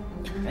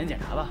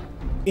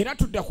 Era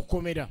tudda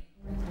kukomera.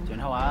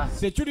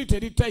 Security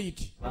eri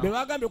tight. Be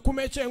bagambye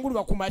kuma ekyengulu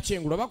bakuma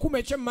ekyengulu bakuma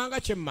ekyemmanga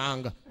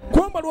kyemmanga.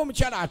 Kumba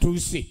lw'omukyala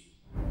atuuse.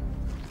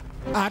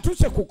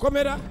 Atuuse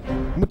kukomera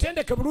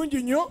mutendeke bulungi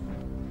nnyo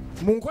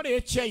mu nkola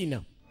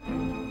y'Echina.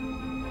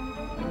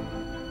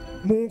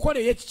 Mu nkola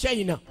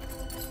y'Echina.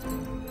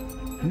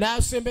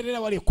 N'asemberera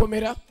wali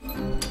ekkomera.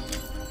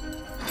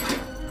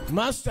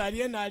 Master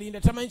aliena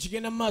alinda tamanyi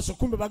kigenda mu maaso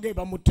kumbe bagaye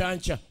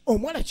bamutanca.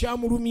 Omwana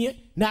kyamulumye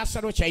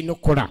n'asala kyalina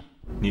okukola.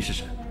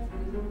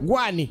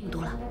 Gwani?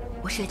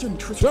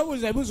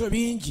 Tobuuza ebibuuzo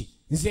bingi.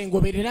 Nze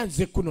ngoberera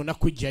nze kuno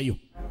nakujjayo.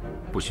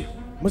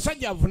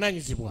 Musajja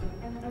avunaanyizibwa.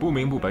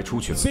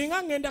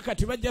 Singa ngenda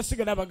kati bajja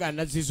sigala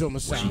bagana zizo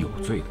omusango.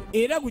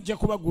 Era gujja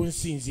kuba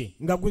gunsinze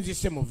nga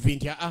gunzise mu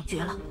vinti.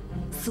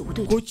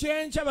 Ku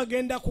kyenkya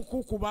bagenda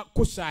kukukuba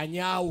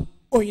kusaanyaawo.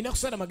 Oyina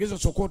kusala magezi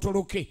osooka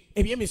otoloke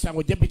eby'emisango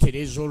ojja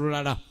bitereeza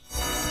olulala.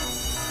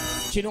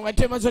 Kino nga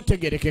temaze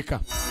otegerekeka.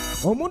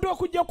 Omuntu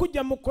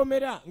okujja mu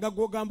kkomera nga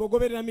gw'ogamba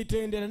ogoberera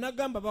mitendera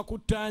n'agamba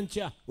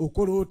bakuttanca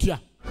okola otya?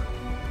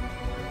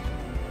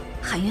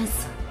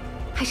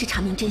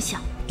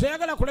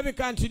 Toyagala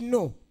kulabika nti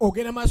nno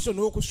ogenda maaso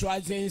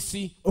n'okuswaza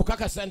ensi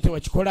okakasa nti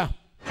wakikola.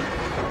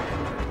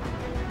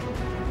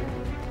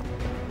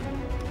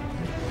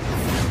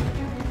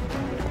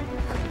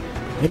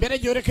 Embeera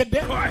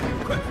gyolekedde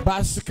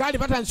basikaali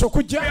batandise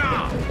okujja.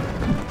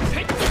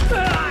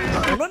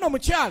 Ono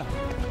omukyala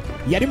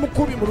yali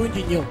mukubi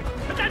mulungi nnyo.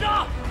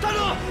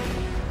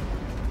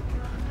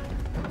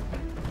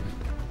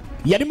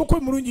 Yali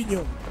mukubi mulungi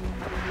nnyo.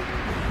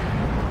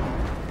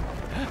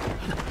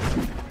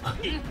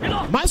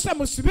 Master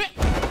musibe.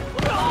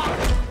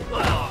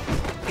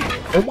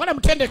 Omwana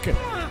mutendeke.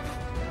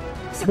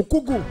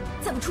 Mukugu.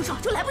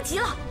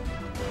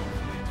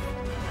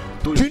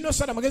 Tulina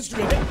sana magezi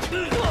tugende.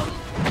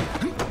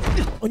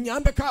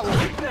 Onyambe kawo.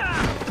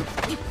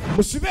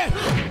 Musibe.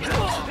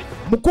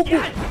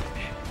 Mukugu.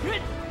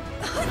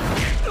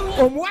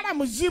 Omwana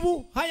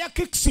muzibu haya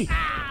kiksi.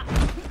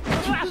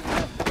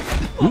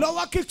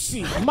 Lower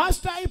kiksi.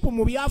 Master ipo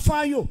mu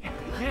byafaayo.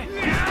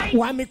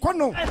 Wa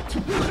mikono.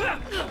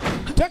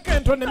 Teke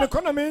ntone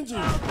mikono mingi.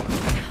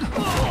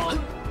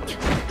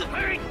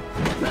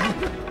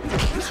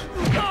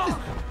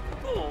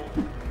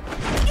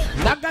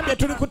 Nagambye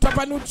tuli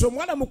kutapanutsa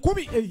omwana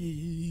mukubi.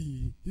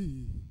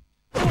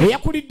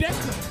 Eyakulidde.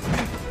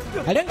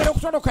 Alengera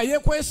okutoloka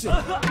yeekwese.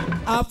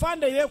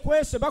 Afande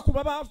yeekwese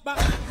bakuba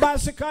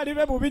basikaali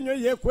be bubi nnyo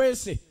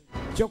yeekwese.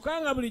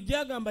 Kyokka nga bulijjo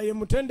agamba ye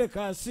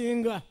mutendeka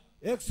asinga.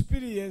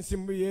 Experience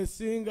mbu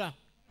yesinga.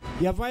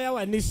 Yavaayo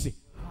awanise.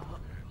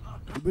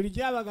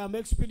 Bulijjo abagamba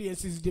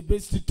experience is the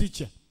best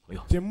teacher.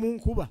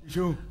 Temunkuba.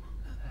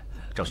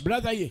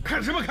 Brother ye.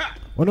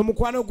 Ono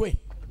mukwano gwe.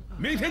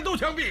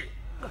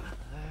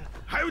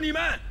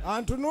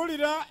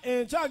 Antunuulira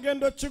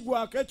enkyagendo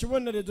kigwako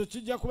ekibonerezo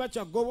kijja kuba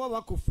kyagobwa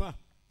bakufa.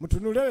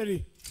 Mutunule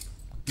eri.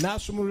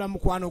 N'asumulula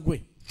mukwano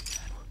gwe.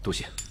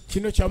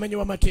 Kino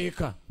kyamenyewa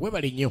mateeka.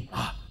 Webale nnyo.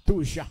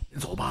 Tuusha.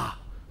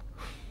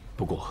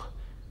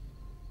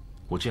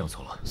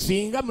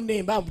 Singa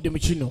munemba avudde mu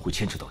kino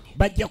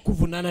bajja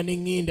kuvunaana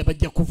n'eŋŋenda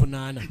bajja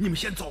kuvunaana.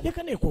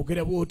 Leka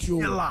neekwogera bw'otyo.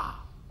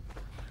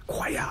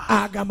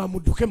 Agamba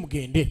mudduke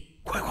mugende.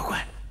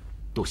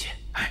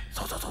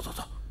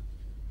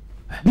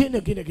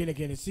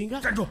 Gende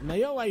singa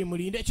naye owaayi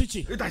mulinde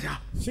kiki?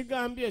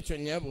 Sigambye ekyo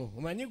nnyabo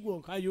omanyi gwe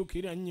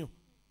okayuukira nnyo.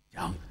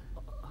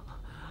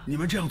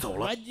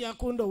 Wajja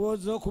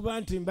kundowooza okuba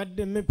nti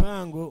mbadde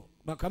mipango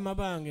bakama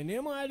bange naye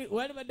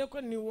wali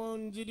baddeko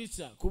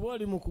niwonzirisa kuba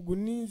oli mu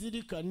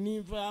kuguninzirika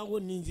ninvaawo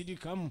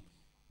ninzirikamu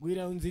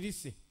gwira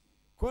onzirise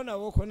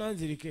konawo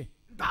okonanzirike.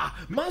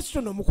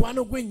 Master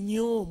n'omukwano gwe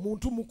nnyo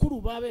muntu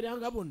mukulu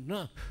baabeeranga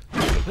bonna.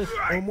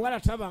 Omuwala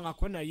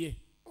tabangako naye.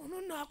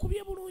 Ono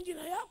naakubye bulungi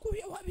naye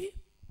akubye wabi.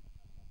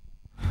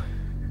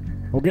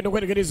 Ogenda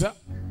okwetegereza?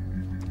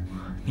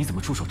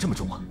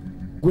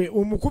 Gwe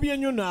omukubye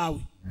nnyo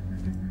naawe.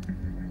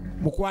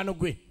 Mukwano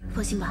gwe.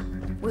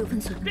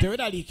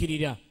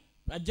 Teweraliikirira.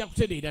 Ajja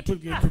kutereera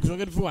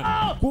tugende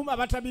tufuwala. Kuuma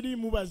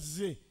batabiriimu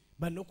bazze.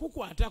 Bano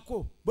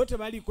kukwatako bo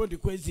tebaliiko ndi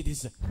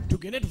kweziriza.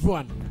 Tugende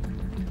tufuwala.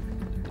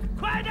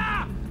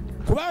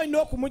 Kuba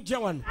olina okumujja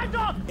wano.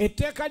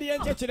 Etteeka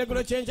ly'enkya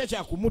kiregolo ky'enkya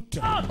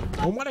kyakumutta.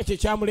 Omwana kye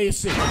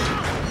kyamuleese.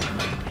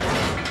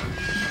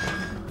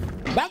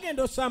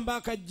 Bagenda osamba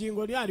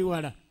akajjingo lyali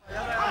wala.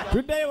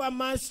 Tuddeyo wa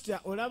master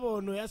olaba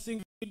ono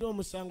yasingiddwa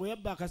omusango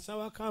yabba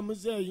akasawo ka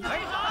muzeeyi.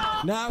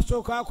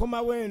 N'asooka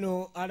akomawo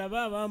eno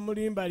alaba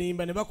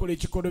abamulimbalimba ne bakola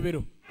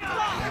ekikolobero.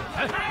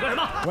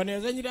 Wano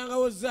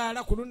yazanyirangawo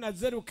zaala ku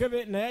lunaze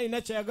lukebe naye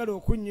alina kyayagala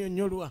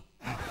okunnyonnyolwa.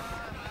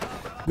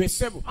 Gwe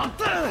ssebo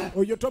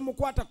oyo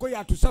tomukwatako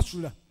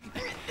yatusasula.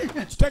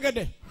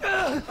 Kitegedde?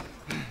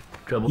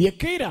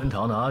 Yekiira.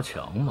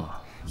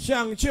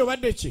 Kyang ki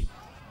obadde ki?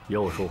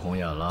 又输红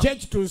眼了。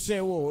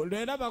kyekituuseewo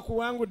leero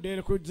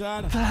bakuwangudde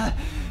kuzaala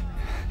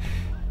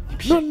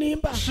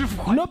nonimba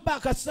nobba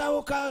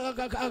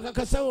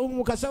akasawo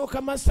mukasawo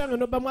kamasanga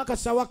nobbamu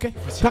akasawo ke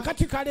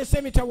kakati kaleese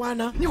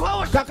emitawaana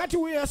kakati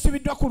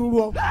weyasibiddwa ku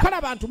lulwo kale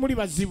abantu muli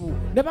bazibu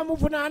ne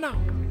bamuvunaana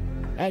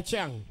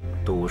acyanga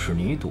赌是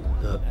你赌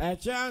的，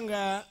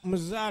 acyanga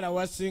muzaala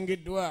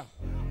wasingiddwa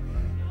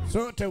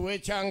so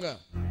teweekyanga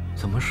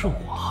怎么是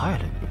我害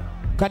了你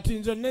啊？ kati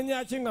nze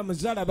nenyaki nga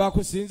muzaala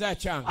bakusinza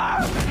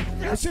acyanga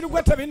musiru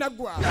gwe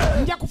tabinaggwa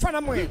nja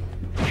kufa mwe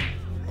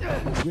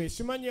gwe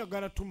simanyi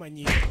oyagala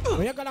tumanyira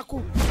oyagala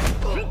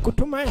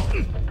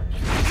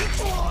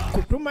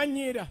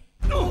kutumanyira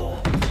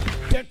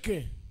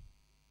teke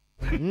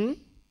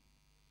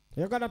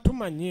oyagala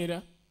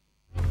tumanyira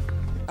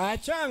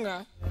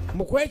acyanga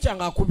mu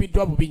kwekyanga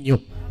akubiddwa bubi nnyo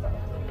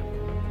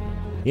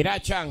era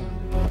acyanga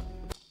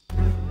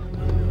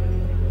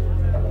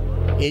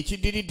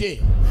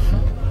ekidiridde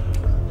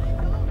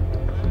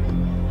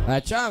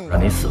acyanga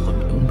让你死个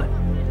明白。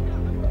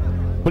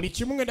 buli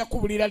kimu ngenda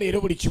kubulira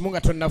leero buli kimu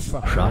nga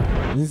tonnafa 杀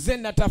nze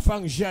natafa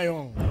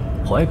njayon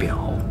怀表，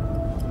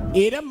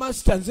 era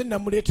masita nze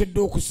namuleetedde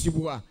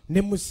okusibwa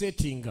ne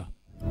musetinga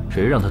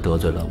谁让他得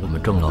罪了我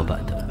们郑老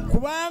板的？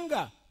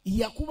 kubanga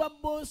yakuba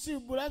boosi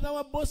bulaza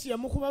wa boosi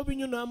yamukuba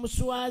binyo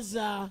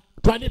n'amuswaza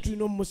twande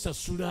tulina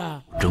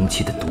omusasula 争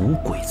气的赌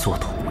鬼做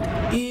徒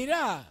的，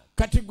 era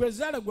kati gwe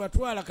zaala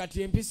gwatwala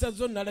kati empisa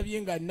zo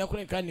nalabye nga alina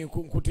kuleka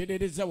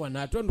nkutereereza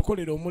wano ate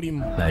ondukolera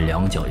omulimu 买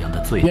两脚羊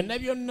的罪， byonna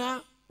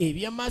byonna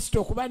ebya masita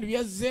okuba ndi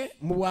byazze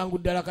mu bwangu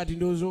ddala kati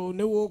ndowooza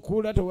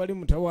newookuula tewali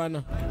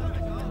mutawaana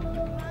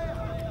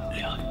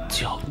两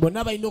脚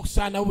bonna balina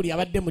okusaanawo buli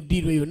abadde mu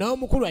ddiiro eyo nawe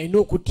omukulu alina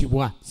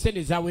okuttibwa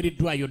sente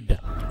zaweereddwayo dda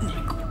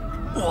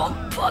王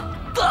八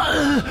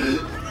蛋！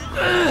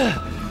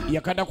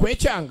 yakanda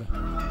kwekyanga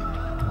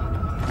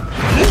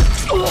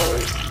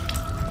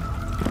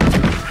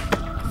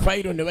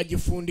fayiro ne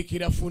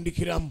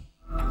bagifundikiramu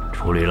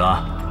处理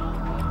了。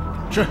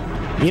是。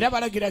 era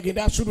balagira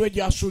agenda asulwe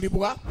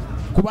gy'asulibwa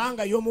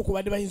kubanga y'omu ku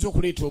badde bayinza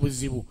okuleeta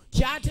obuzibu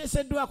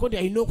kyateeseddwako nti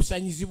alina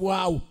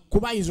okusanyizibwawo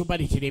kuba ayinza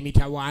obaleetera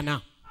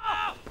emitawaana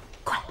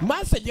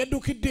maaso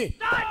gyaddukidde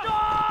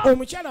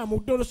omukyala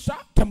amudolosa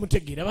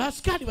tamutegeera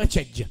baasikaali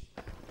bakyajja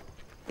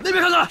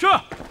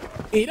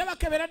era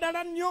bakebera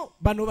ddala nnyo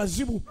bano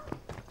bazibu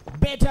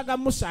beetaaga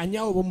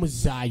musaanyawo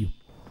bumuzzaayo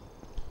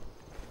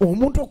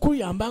omuntu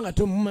okuyamba nga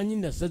tomumanyi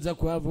nasaza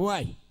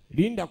kwavaayi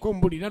lindako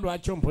mbulira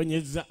lwaki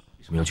omponyezza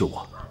什么要救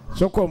我？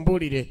 sooka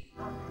ombuulire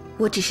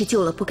我只是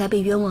救了不该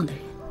被冤枉的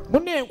人。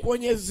 munne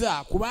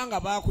nkuwonyezza kubanga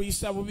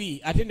baakuyisa bubi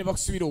ate ne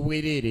bakusibira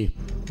obwereere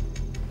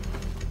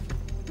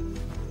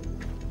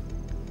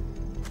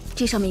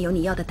这上面有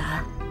你要的答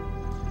案。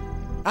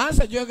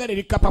 ansa gyoyagala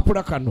eri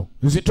kapapula kano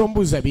nze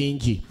tombuuza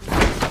bingi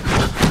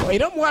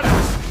era omuwala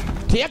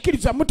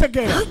teyakkiriza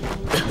mutegeera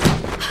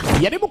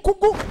yali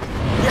mukugu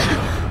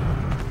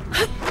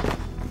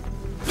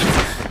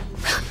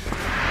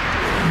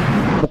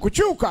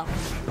mukukyuka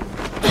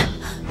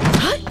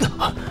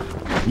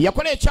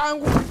yakola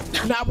ekyangu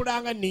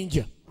n'abulanga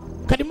ninja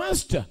kati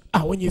masita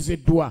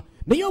awonyezeddwa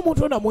naye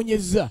omuntu ono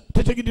amwonyezza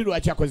tategedde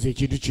lwaki akoze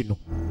ekintu kino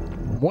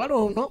omuwala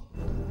ono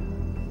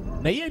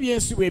naye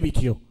ebyensi bwe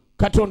bityo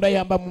katonda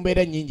yamba mu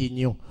mbeera nnyingi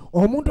nnyo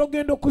omuntu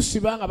ogenda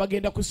okusiba nga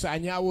bagenda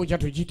kusaanyaawo kya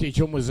tokiyita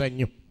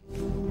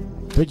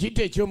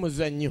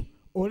ekyomuzannyo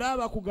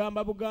olaba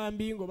kugamba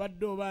bugambi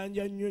ng'obadde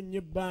obanja nnyo nnyo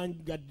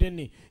ebbanga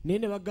ddene naye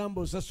ne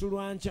bagamba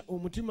osasulwa nkya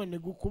omutima ne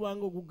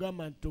gukubanga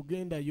ogugamba nti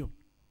togendayo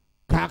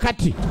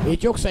kaakati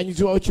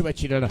ekyokusanyizibwawo kiba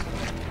kirala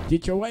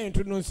kikyo wayo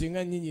entuno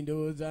nsinga nnyingi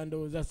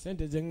ndowooza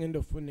sente zengenda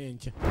ofuna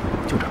enkya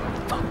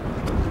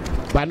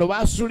bano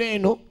basula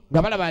eno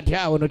nga balaba nti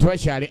awo no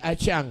tewakyali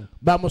acyanga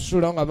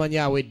bamusulawo nga bamanyi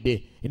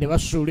awedde ne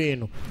basula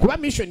eno kuba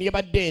missoni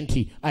yabadde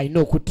nti alina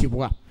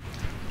okuttibwa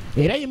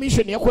era ye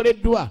missoni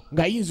yakoleddwa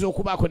ng'ayinza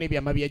okubaako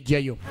n'ebyama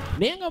byajjayo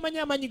naye nga amanyi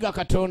amanyi ga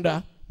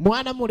katonda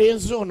mwana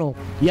mulenzi ono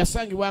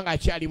yasangibwa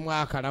ng'akyalimu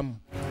akalamu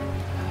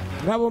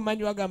nga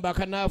bomanyi bagamba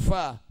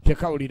akanaafa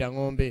tekawulira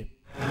ng'ombe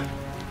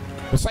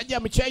musajja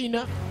mu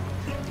China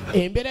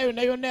embeera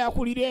yonna yonna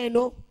yakulira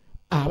eno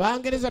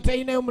abangereza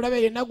talinayo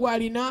mulabe yenna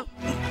gwalina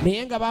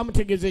naye nga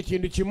bamutegeeza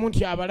ekintu kimu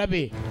nti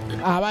abalabe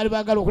abaali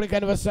baagala okuleka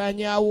ne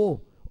basaanyaawo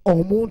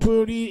omuntu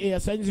oli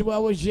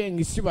eyasanyizibwawo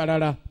jengi si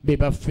balala be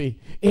baffe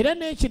era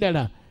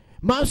n'ekirala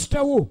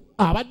masitawo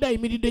abadde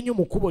ayimiridde nnyo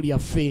mu kkubo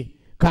lyaffe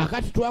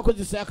kaakati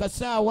twakozesa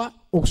akasaawa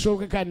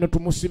okusobokeka nno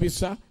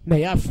tumusibisa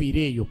naye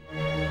afiire eyo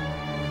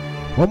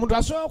omuntu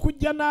asobola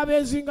okujja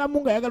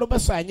n'abeezingamu nga yagala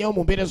obasaanyawo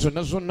mu mbeera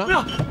zonna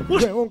zonna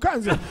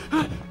onkanze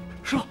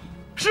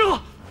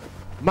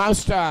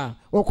masita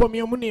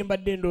okomye omu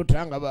nembadde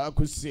ndoota nga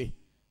baakuse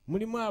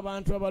mulimu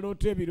abantu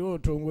abaloota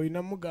ebirooto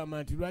ng'olina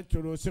mugamba nti lwaki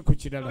toloose ku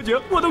kirala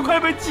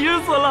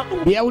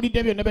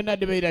byeyawulidde byonna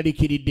bennadde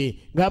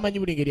beeraliikiridde ng'amanyi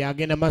buli ngeri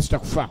agenda masita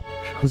kufa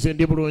nze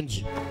ndi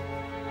bulungi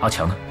阿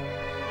强呢？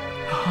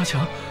阿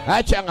强，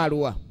 acyanga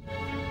aluwa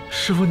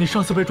师傅，你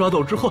上次被抓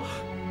走之后，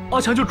阿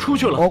强就出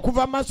去了。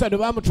 okuva masita ne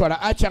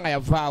bamutwala acyanga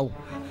yavaawo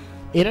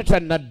era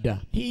tannadda.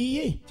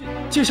 Iye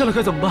接下来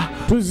该怎么办？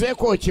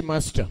 tuzeeko ki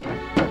master?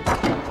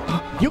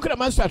 Jukira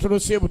master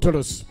atolose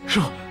butolosi. 师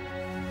傅，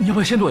你要不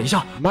要先躲一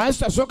下？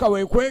 Master soka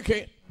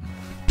weekweke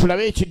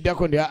tulabe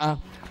ekiddako ndi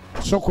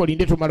sooka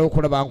olinde tumala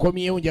okulaba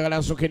nkomyewo njagala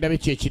nsooka endabe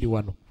ki ekiri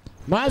wano.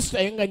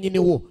 Master ye nga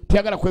nnyiniwo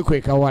teyagala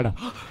kwekweka wala.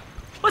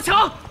 阿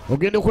强，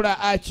 ogenda okulaba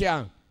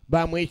Achang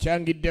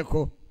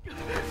bamwekyangiddeko.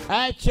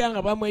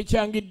 Achang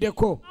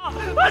bamwekyangiddeko.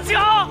 阿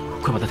强，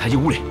快把他抬进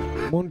屋里。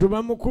 muntu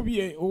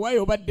bamukubye owaye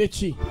obadde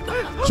ki?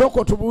 Sooka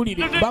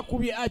otubuulire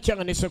bakubye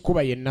Achang ne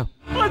Sekuba yenna.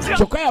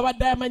 Kyokka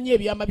yabadde amanyi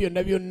ebyama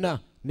byonna byonna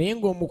naye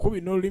ng'omukubi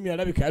n'olulimi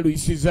alabika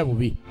yaluyisizza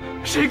bubi.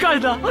 谁干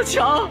的？阿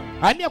强，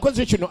 ani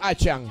yakoze kino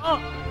Achang?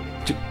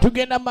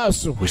 Tugenda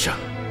maaso. 不是，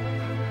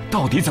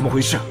到底怎么回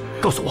事？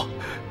告诉我。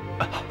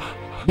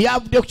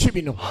 byavudde ku ki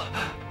bino?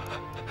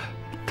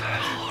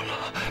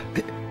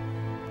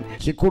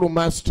 Kikulu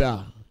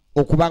master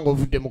okuba nga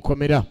ovudde mu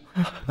kkomera.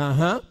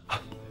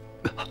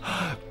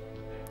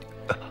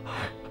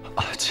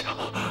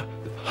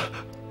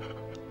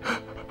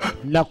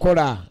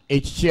 Nakola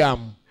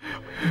ekikyamu.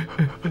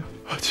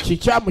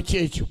 Kikyamu ki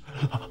ekyo?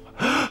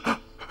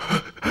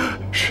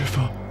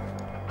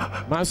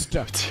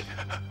 Master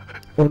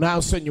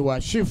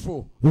onansonyiwa.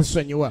 Shifu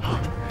nsonyiwa.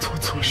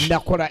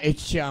 Nakola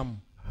ekikyamu.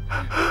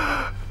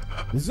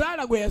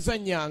 Zaala gwe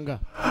yazannyanga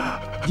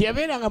gye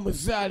yabeeranga mu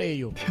zaala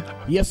eyo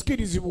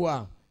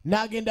yasikirizibwa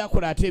n'agenda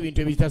akola ate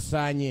ebintu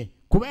ebitasaanye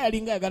kuba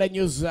yalinga ayagala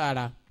nnyo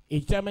zaala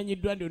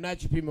ekitamanyiddwa ndi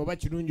onaakipima oba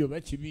kirungi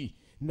oba kibi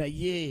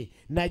naye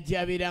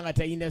najja abeera nga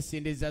talina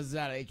ssente za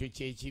zaala. Ekyo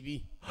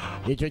kyekibi.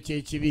 Ekyo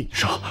kyekibi.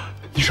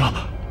 你说，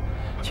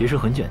其实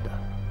很简单，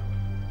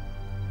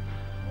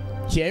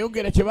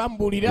 kyeyayogera kye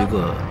bambuulira 一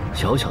个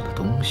小小的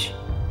东西，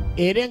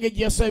 era engeri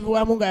gye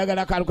yasabibwamu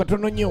ng'ayagala akantu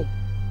katono nnyo.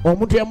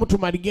 Omuntu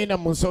yamutuma ligenda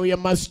mu nsawo ya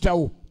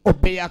masitawo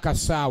obbeyo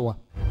akasaawa.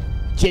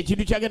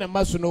 Kyekintu kyagenda mu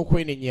maaso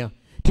n'okwenenya.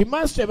 Ti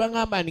masita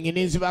baŋŋamba ndi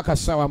ngenda enziba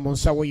akasaawa mu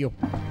nsawo yo.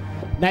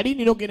 Nali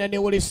nina ogenda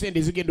neewola essente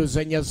ezigenda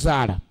ozannya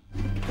zaala.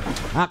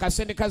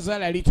 Akasente ka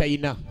zaala yali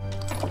tayina.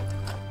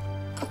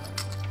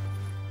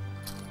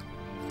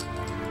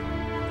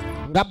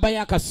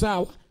 Ng'abbayo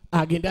akasaawa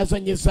agenda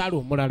azannye zaala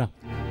omulala.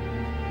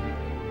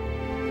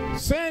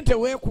 Sente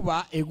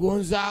weekuba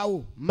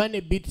egonzaawo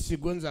mane bitisi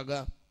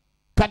gonzaga.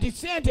 Kati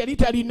sente yali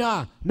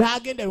talina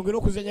n'agenda yongera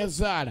okuzanya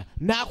zaala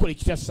n'akola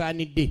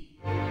ekitasaanidde.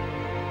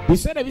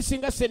 Biseera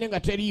bisinga sente nga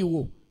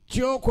teriiwo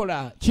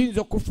kyokola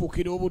kiyinza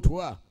okufuukira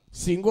obutwa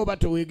singa oba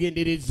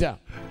teweegendereza.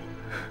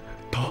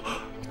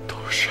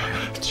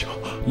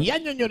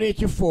 Yannyonnyola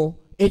ekifo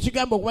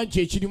ekigamba okuba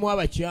nti ekirimu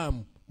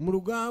abakyamu. Mu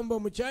lugambo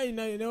mu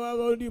China ne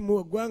waba oli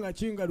mu ggwanga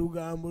ki nga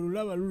lugambo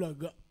lulaba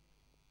lulaga.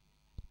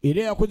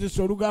 Era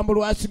yakozesa olugambo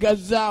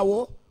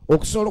lwasigazzaawo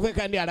okusobola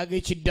okweka ndi alaga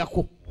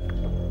ekiddako.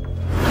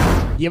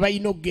 Ye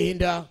balina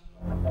okugenda.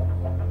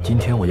 今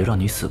天我就让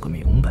你死个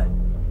明白。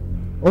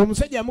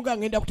 Omusajja amuga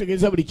ngenda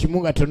kutegeeza buli kimu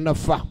nga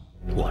tonnafa.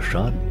 我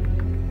杀了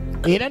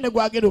Era ne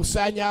gwagenda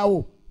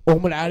okusaanyaawo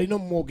omulala alina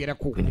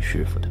omumwogerako. 给你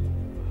师傅的，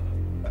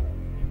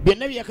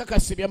 Byonna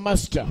byakakasa bya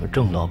master. 我们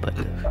郑老板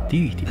的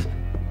弟弟，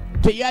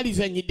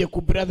 Teyalizanyidde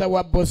ku brother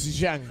wa boss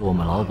Zhang. 是我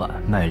们老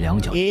板卖两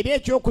脚， Era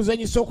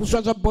ekyokuzanyisa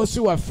okuswaza bosi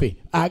waffe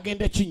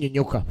agenda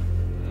kinyonyoka.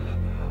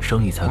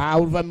 生意才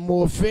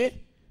Oluvannyuma ofe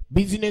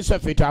bizinesi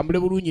waffe etambule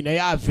bulungi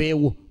naye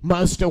aveewo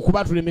master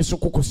okuba tulemesa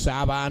okukusa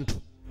abantu.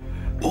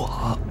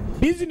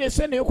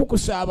 Bizinesi eno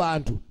ey'okukusa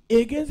abantu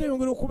egenza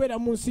yongera okubeera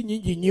mu nsi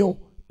nnyingi nnyo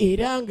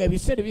era nga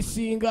ebiseera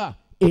bisinga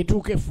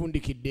etuuka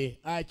efundikidde.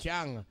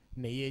 Akyanga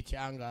naye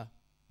ekyanga.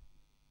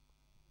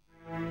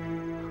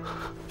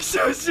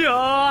 谢谢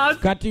啊！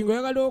 Kati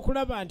ng'oyagala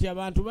okulaba nti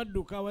abantu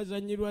badduka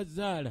awazannyirwa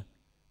zaala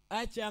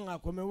Akyanga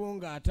akomewo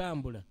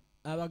ng'atambula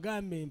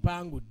abagambe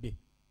empangudde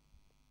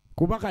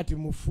kuba kati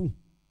mufu.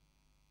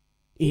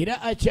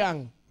 Era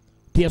Akyanga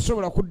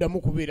teyasobola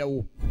kuddamu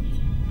kubeerawo.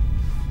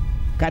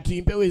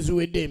 Kati mpewo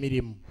eziwedde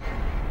emirimu.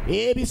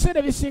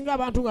 Ebiseera bisinga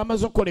abantu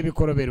ng'amaze okukola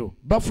ebikolobero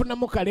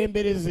bafunamu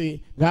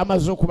kalembereze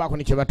ng'amaze okubaako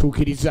ne kye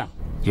batuukiriza.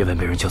 叶问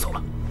被人救走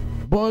了，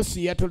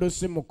 Boosi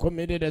yatolose mu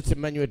kkomera era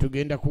simanyi we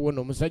tugenda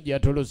kuwona. Omusajja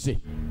yatolose.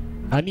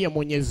 Ani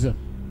yamuwonyezza?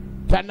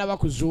 Tannaba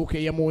kuzuuka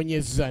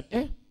eyamuwonyezza.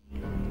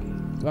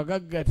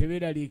 Bagagga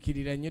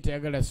tebeeraliikirira nnyo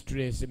tayagala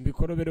stress mu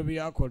bikolobero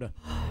byakola.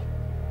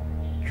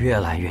 越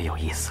来越有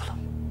意思了。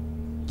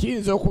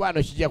 Kiyinza okuba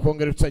ano kijja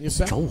kwongera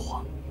otusanyusa. 找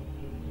我，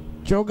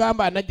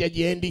 Ky'ogamba anajja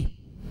gye ndi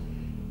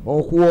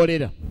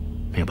okuwoolera.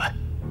 明白？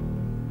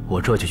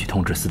我这就去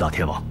通知四大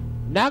天王。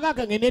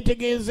 N'agaaka ngenda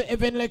ntegeeze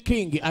Evenle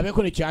King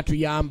abeeko ne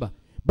kyatuyamba.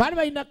 Baali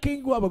balina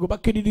King waabwe gwe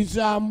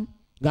bakkiririzaamu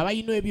nga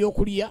balina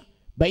ebyokulya,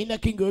 balina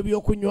King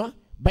w'ebyokunywa,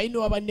 balina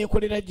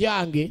wabanneekolera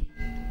gyange,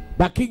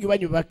 bakingi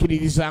banyu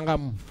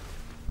bakkiririzangamu.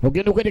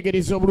 Ogenda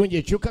okwetegereza obulungi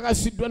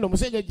ekyukakasiddwa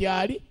n'omusajja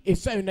gy'ali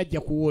essaawa yonna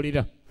ajja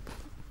kuwoolera.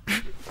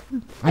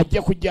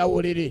 Ajja kujja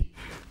awoolere.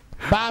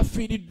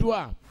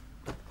 Baafiiriddwa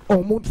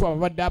omuntu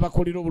abadde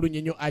abakolera obulungi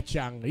ennyo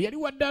Akyanga. Yali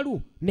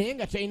waddalu naye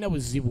nga talina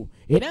buzibu.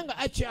 Era nga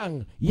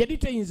Akyanga yali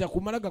tayinza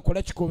kumala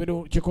gakola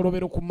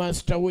kikolobero ku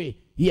master we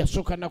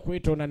yasooka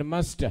nakwetonda ne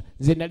master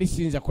nze nali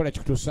siyinza kukola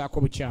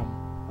kikutuusaako bukyamu.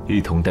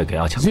 一同带给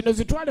阿强。 zino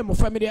zitwale mu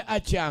famire ya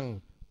Achang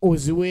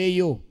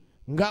oziweeyo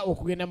nga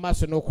okugenda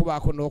maaso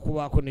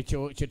n'okubaako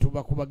kye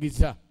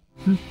tubakubagiza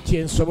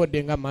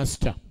kyensobodde nga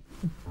master.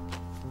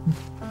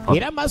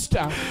 Era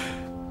master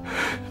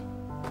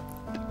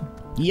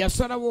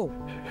yasalawo.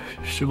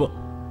 师傅，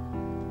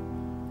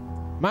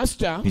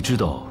 Master 你知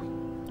道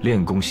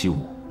练功习武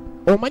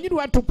omanyi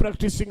lwatu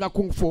practicinga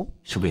kung fu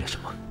是为了什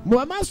么？ mu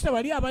bamaster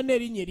bali abana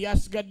erinnya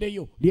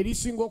eryasigaddeyo lye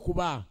lisinga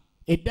okuba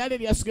eddaala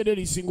eryasigaddeyo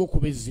lisinga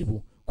okuba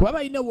ezzibu kuba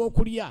balina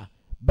w'okulya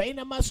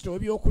balina master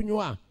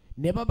w'ebyokunywa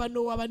ne baba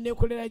n'owa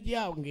banneekolera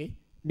gyange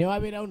ne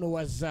wabeerawo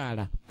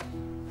n'owazaala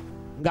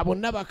nga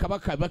bonna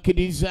bakabaka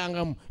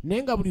bakkiririzangamu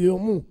naye nga buli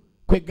omu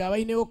kwegga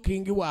balinayo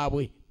kingi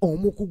waabwe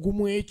omukugu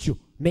mu ekyo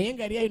naye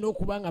nga yali alina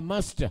okuba nga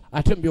master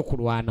ate mu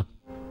byokulwana.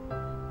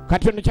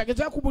 Kati ono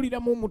kyageza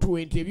kubuliramu omuntu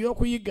we nti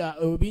ebyokuyiga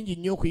bingi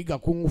nnyo okuyiga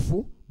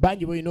kungufu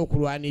bangi balina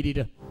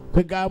okulwanirira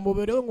kwegamba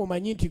obeerewo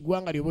ng'omanyi nti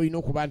ggwanga lyoba olina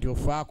okuba nti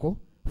ofaako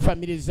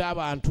famire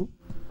z'abantu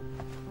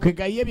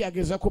kwega ye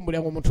byageza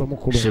kumbulira ng'omuntu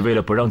omukulu. 是为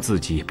了不让自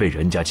己被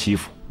人家欺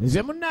负。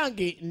 nze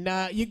munnange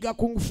nayiga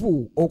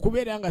kungufu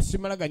okubeera nga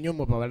simalaga nnyo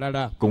mu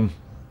balala. 功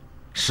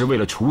是为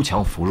了锄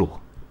强扶弱。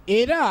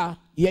 era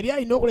yali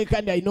alina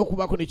okuleka ndi alina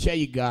okubaako ne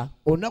kyayiga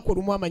olunaku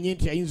olumu amanye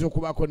nti ayinza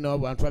okubaako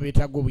n'abantu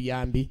abeetaaga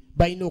obuyambi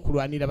balina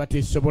okulwanira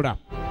bateesobola.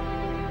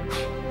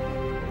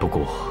 不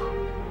过，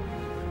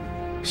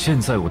现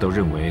在我倒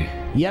认为，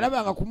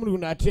 yalabanga ku muli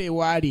guno ate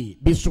ewaali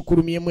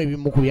bisukulumyemu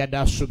ebimu ku byadde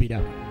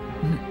asuubira.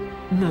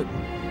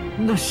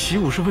 那习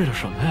武是为了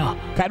什么呀？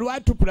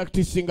 kalwatu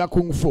practicinga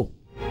kung fu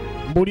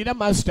mbulira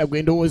master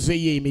gwe ndowooza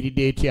ye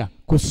eyimiridde etya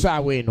ku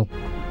ssaawa eno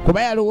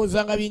kuba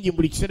yalowoozanga bingi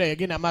buli kiseera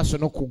yagenda maaso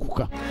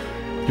n'okuguka.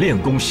 练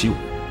功习武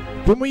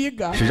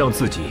tumuyiga 是让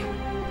自己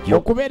有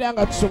okubeera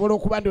nga tusobola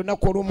okuba ndi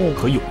olunaku olumu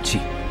和勇气，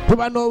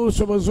 tuba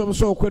n'obusobozi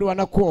obusobola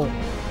okwerwanako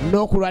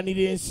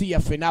n'okulwanirira ensi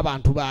yaffe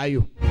n'abantu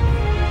baayo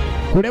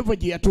ku levo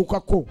gye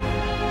yatuukako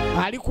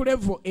ali ku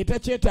levo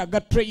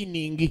etakyetaaga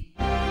training.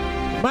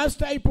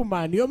 Master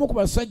Ipman y'omu ku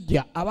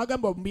basajja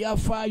abagamba mu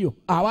byafaayo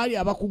abaali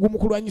abakugu mu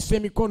kulwanyisa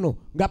emikono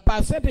nga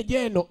percentage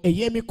eno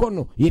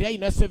ey'emikono yali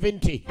ayina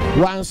 70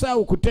 wansi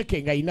awo ku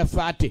teke nga ayina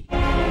 30.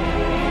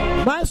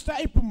 Master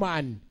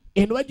Ipman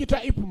eno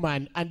bagita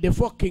Ipman and the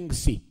Four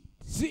Kings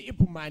si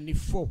Ipman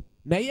 4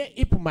 naye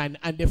Ipman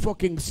and the Four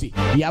Kings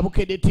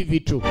yabukedde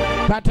TV2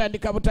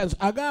 katandika butanzi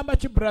agamba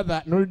ki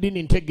brother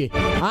Noludini Ntege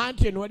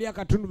anti eno wali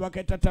akatundu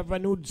bakaita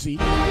Tavanuzi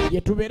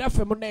yetubeera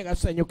ffe munnaye nga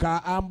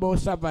tusanyuka ambo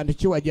servant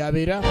kiwa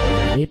gyabeera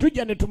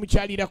etujja ne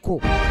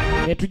tumukyalirako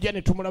etujja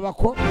ne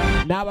tumulabako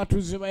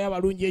n'abatuuze bayo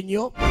abalungi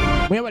ennyo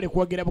mwebale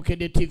kuwagira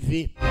Bukedde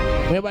TV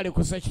mwebale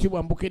kusa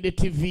kitibwa Bukedde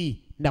TV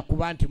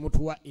nakuba nti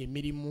mutuwa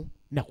emirimu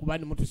nakuba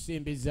nti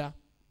mutusembeza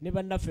ne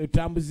bannaffe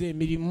tutambuza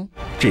emirimu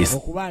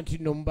okuba nti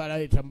nno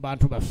mubaleeta mu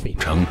bantu baffe.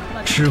 成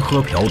吃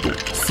喝嫖赌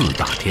四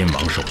大天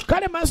王手。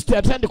 kale master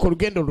yatandika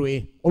olugendo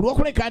lwe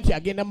olw'okuleka nti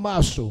agenda mu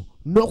maaso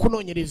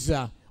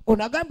n'okunoonyereza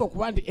ono agamba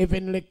okuba nti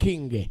Evenle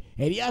King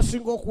eri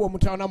asinga okuwa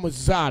omutawana mu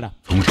Zaala.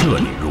 从这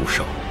里入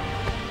手。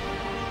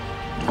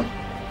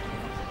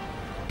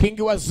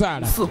 King wa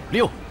Zaala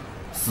 456，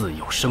似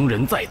有生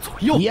人在左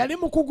右。 yali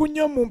mukugu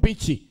nnyo mu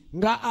mpiki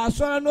nga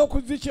aswala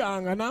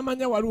n'okuzikyanga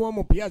n'amanya waliwo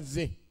omupya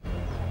azze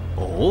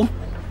哦，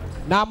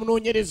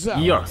 n'amunoonyereza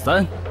 1、2、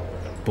3，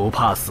不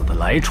怕死的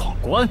来闯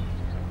关。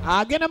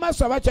 agenda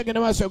maaso aba kyagenda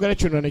maaso yogera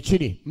kino ne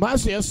kiri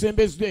maaso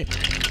yasembezde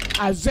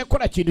azze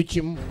kukola kintu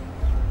kimu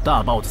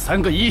大 boss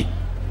 3个1，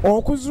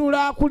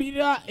 okuzuula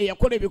akulira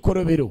eyakola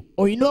ebikolobero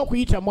olina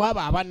okuyitamu abo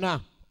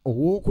abana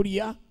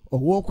ow'okulya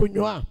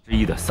ow'okunywa 之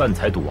一的散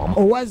财赌王吗？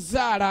 owa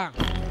Zaala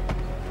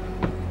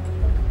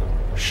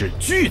是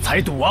聚财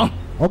赌王。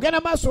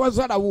 ogenda maaso wa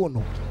Zaala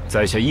wuuno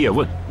在下叶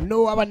问，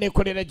 n'owaba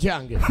neekolera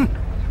gyange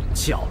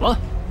巧了，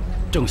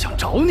正想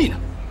找你呢，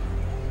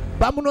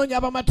 bamunoonya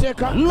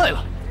abamateeka 人来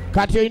了。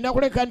 kati olina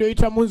kuleka ndi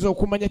oyita munzi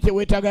okumanya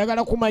kyeweetaaga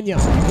ayagala kumanya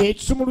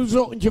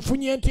ekisumuluzo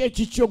nkifunye nti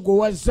ekikyo gwe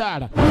owa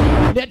Zaala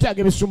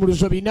neetaaga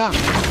ebisumuluzo 4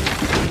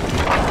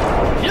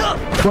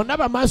 bonna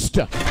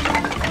bamasita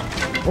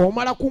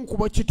omala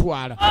kunkuba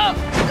okitwala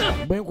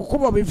bwe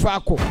nkukuba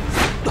obivaako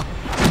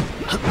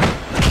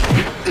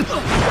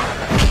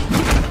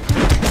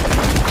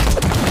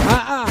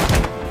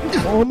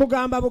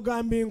omugamba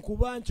bugambi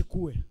nkuba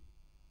nkikuwe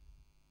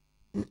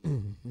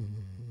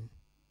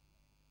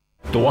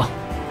赌王，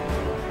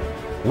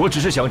我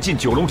只是想进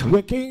九龙城。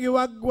 gwe kingi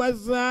wa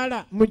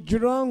Zaala mu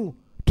Geelong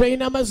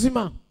toyina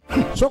mazima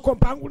sooka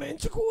ompangule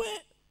nkikuwe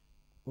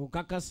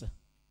okakasa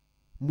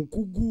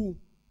mukugu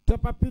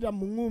tapapira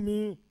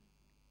muŋumi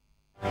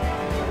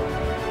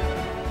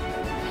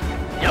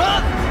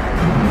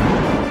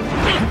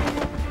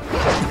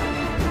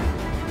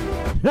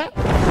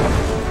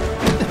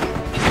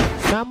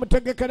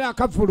n'amutegekera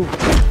akavulu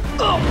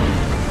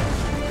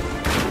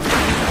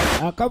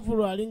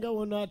akavulu alinga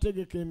wona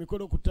ategeka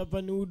emikolo ku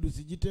Tavaniwudu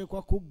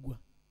zigiteekwa kuggwa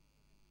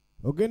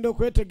ogenda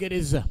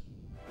okwetegereza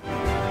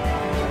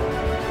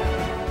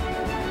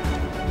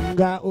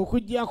nga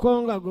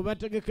okujjako nga gwe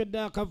bategekedde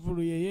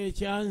akavulu ye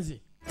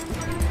yeekyanze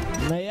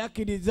naye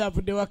akkiriza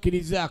avudde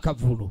wakkiriza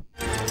akavulu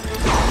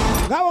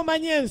nga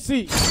omanyi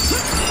ensi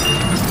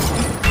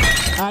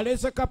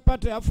aleese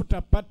kapate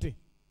afuta pate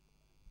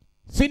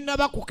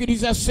sinnaba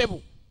kukkiriza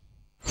ssebo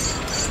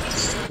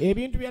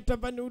ebintu bya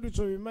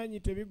tavaniwuduso bimanyi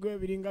tebigwa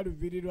biringa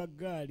luviri lwa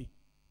ggaali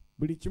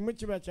buli kimu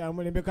kiba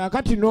kyamulembe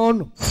kaakati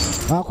n'ono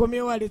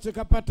akomyewo aletse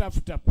kapate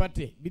afuta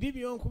pate biri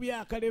byonkubye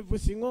akalevu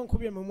singa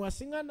onkubye mumwa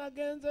singa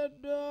nagenze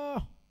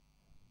ddo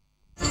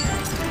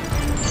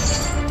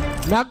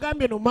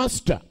nagambye no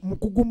masita mu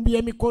kugumbya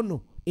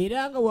emikono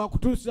era nga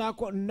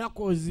wakutuusaako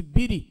nnakozi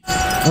bbiri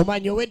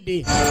omanyi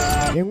owedde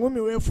eŋŋumi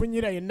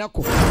weefunyira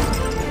yennaku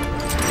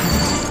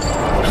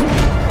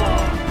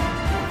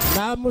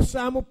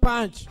n'amusaamu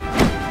panki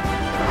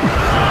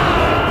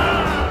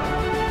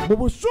mu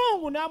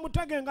busungu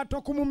n'amutega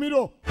engatto ku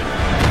mumiro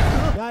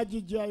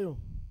n'agijjayo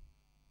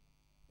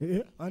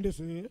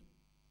andese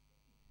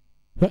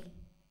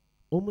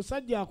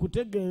omusajja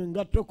akutega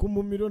engatto ku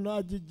mumiro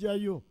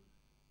n'agijjayo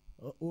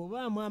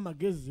obaamu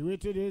amagezi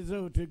weetereeza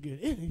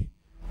otegere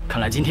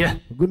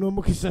guno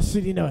omukisa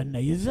sirina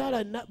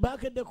bannayezaala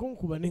baakedde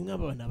kunkuba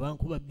neŋŋamba bana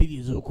bankuba bbiri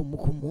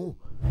ez'okumukumu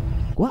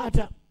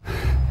kwata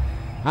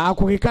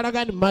ako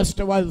kekalagani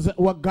masita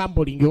wa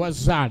gamboling ewa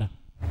zaala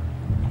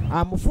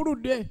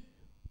amufuludde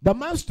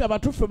bamasita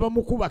batuufu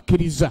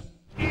bamukubakkiriza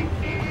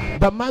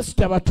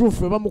bamasita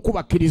batuufu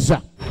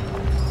bamukubakkiriza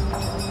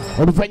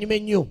oluvannyuma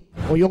ennyo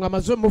oyo nga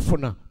maze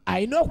omufuna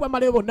alina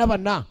okubamalayo bonna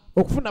bana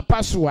okufuna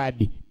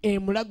password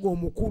emulaga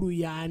omukulu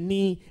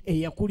yaani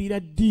eyakulira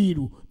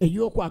ddiiru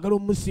ey'okwagala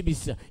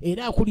omusibisa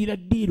era akulira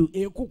ddiiru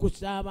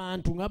ekukusa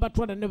abantu nga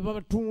batwala ne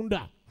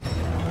babatunda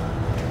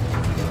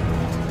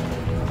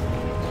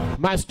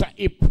Master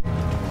Ip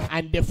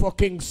and the Four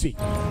Kings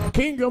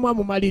king omu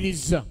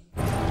amumaliriza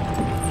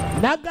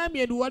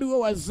n'agambye ndi waliwo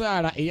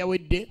wazaala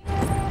eyawedde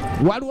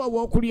waliwo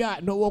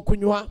w'okulya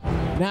n'ow'okunywa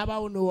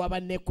n'abaawo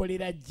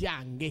n'owabannekolera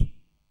jange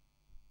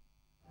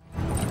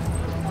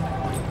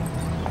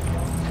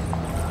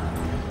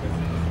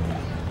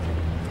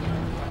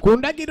ku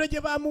ndagiro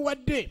gye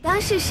baamuwadde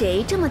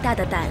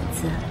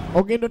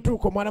ogenda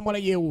otuuka omwana muwala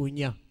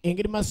yeewuunya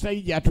engeri masita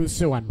yi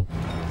gy'atuuse wano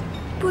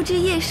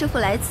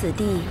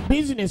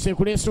bizinesi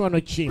ekuleese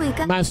wano ki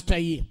masita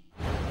yi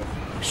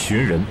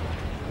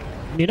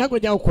nina gwe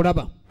jja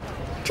okulaba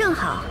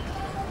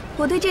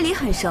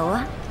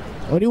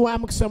oli wa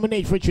mukisa muna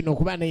ekifo kino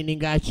okuba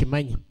nayininga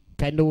akimanyi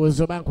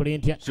kandowooza oba nkole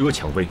ntya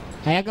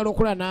ayagala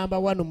okulaba namba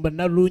wano mu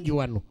bannalungi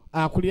wano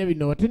akulira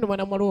bino watino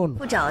mwana muwala ono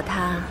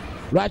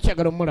lwaki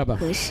agala omulaba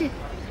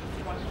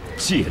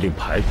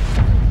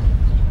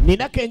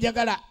nina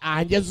kenjagala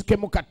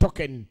anjazikemu ka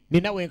token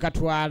nina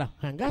wenkatwala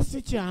nga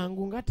si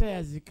kyangu nga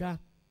tayazika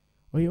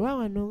oyo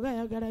wawano nga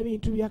ayagala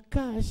bintu bya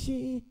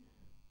kaashi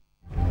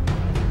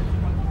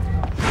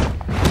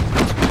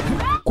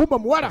kumba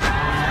muwala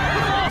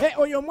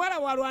oyo omuwala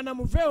walwana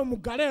muveewo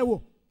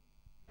mugaleewo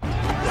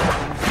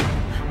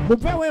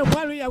muveewo eyo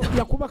omwala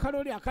yakuba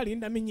kaloli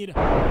akalinda minyira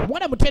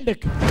muwala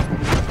mutendeke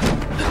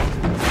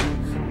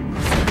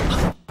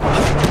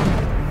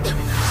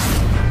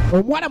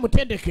omuwala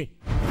mutendeke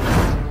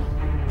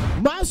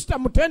masita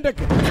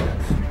mutendeke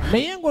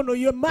naye ngono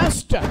ye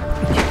masita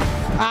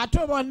ate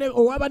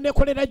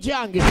owabannekolera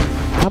jange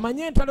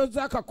amanye entalo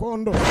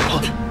z'akakondo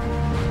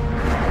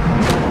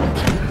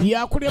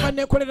yakulya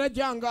bannekolera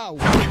jange awo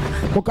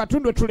mu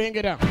katundu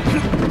etulengera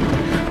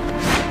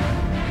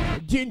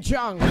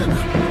jinchang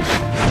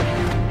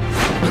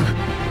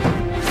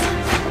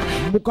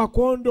mu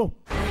kakondo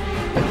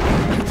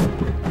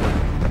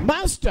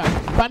masita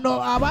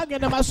bano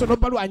abagenda maaso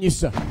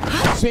n'obalwanyisa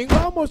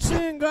singa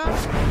omusinga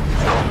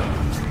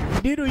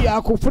diru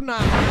yakufuna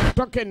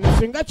token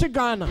singa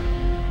kigaana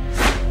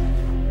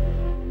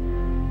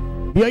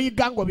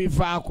byoyiga ngo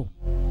bivaako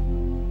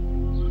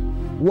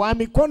wa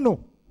mikono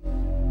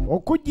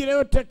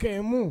okugirayo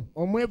tekemu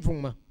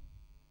omwevuma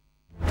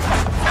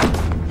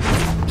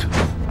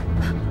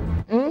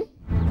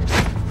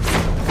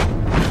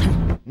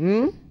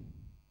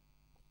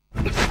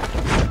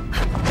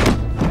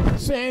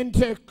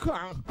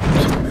senteka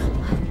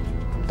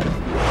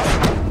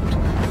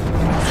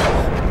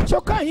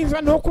kyokka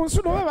ayinza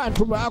n'okunsula oba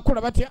abantu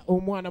baakola batya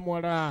omwana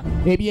muwala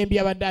ebyembi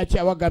abadde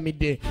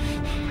akyawagamidde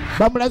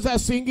bamulaze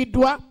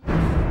asingiddwa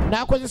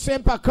n'akozesa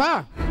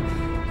empaka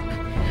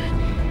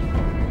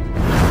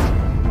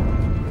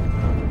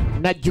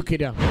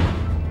n'ajjukira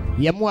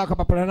yamuwa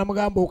akapapula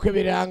n'amugamba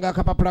okeberanga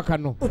akapapula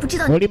kano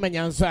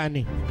olimanya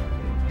nsaani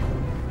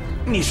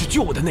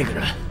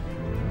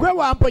gwe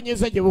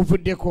wamponyeza gye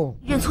buvuddeko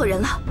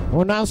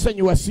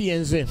onansonyiwa si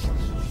yenze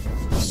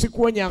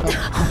sikuwonyanga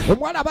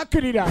omwana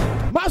abakkirira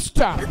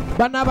masita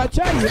bano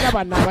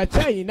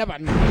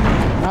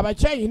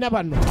abakyayina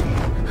bano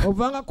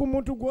ovanga ku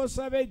muntu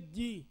gw'osaba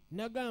eggi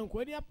naga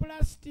nkuwe lya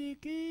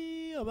pulasitiiki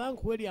oba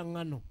nkuwe lya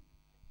ŋŋano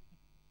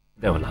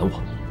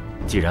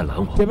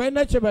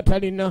tebalina kye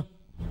batalina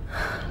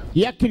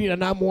yakkirira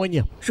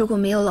n'amuwonya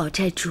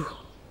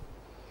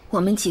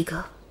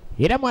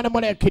era mwana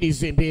muwala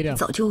yakkiriza embeera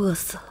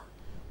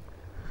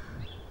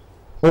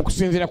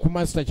okusinziira ku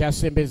master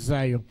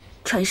kyasembezaayo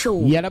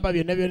yalaba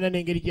byonna byonna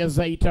n'engeri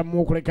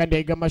gyazayitamu okuleka ndi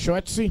ayiga martial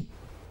arts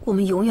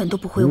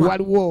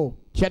waliwo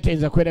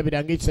kyatenza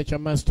kwerabira ng'ekisa kya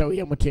master we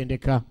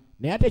yamutendeka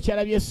naye ate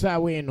kyalabye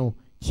essaawa eno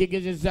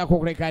kigezezzaako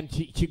okuleka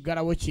nti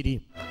kiggalawo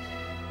kiri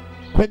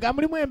kwega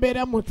mulimu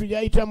embeera muntu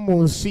gyayitamu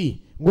mu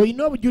nsi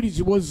ng'olina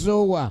obujulizi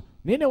bw'ozoowa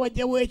naye ne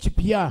wajjawo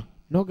ekipya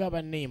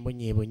n'ogamba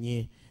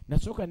nembonyeebonye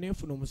nasooka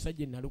nenfuna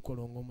omusajja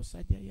enalukolonga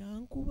omusajja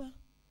yankuba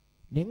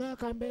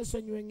neŋŋakamba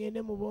esonyiwe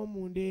ŋŋende mu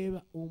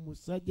b'omundeeba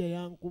omusajja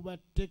yankuba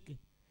tteke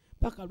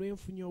paka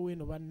lwenfunye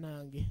ow'eno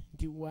bannange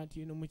nti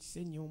wanti eno mu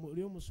kisenyi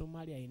oli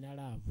omusomaali alina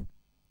laavu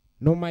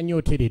n'omanya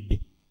oteredde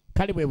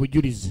kale bwe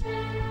bujulizi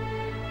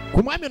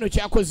ku mwami ono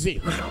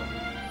kyakoze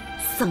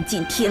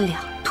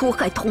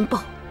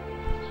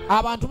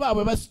abantu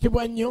baabwe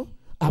basitibwa nnyo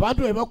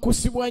abantu bwe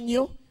bakusibwa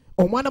nnyo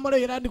omwana mulo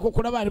yerandika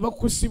okulaba ne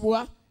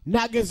bakusibwa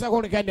n'agezaako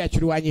oleka ndi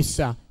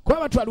akirwanyisa kuba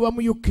batwalibwa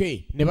mu UK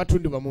ne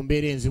batundibwa mu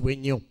mbeera enzibu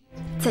ennyo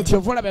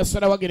kyova olaba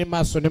yasalawo agende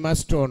maaso ne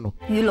masita ono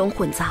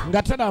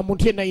nga talaba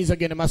muntu yenna ayinza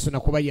gende maaso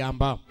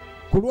nakubayamba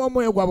ku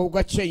lw'omwoyo gwabwe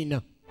ogwa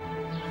China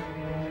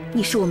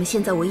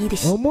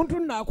omuntu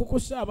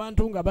naakukusa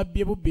abantu nga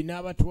babbye bubbi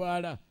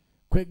n'abatwala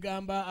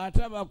kwegamba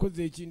ate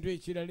abakoze ekintu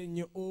ekirala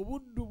ennyo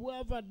obuddu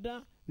bwava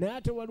dda naye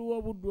ate waliwo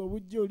obuddu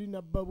obujja oli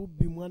nabba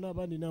bubbi mwana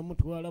abandi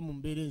n'amutwala mu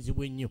mbeera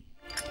enzibu ennyo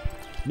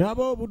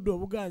n'aba obuddu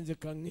obuganze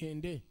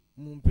kaŋŋende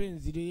mu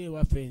mpenzireyo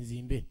ewaffe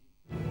enzimbe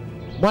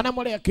mwana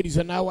muwala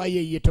yakkiriza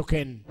n'awaayo ye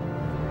token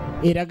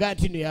eraga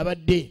nti no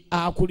yabadde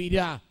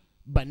akulira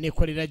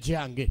bannekolera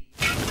gyange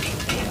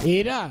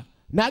era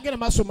n'agenda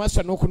maaso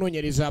masita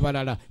n'okunoonyereza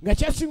abalala nga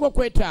kyasinga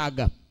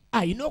okwetaaga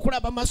ayina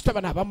okulaba masita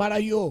bano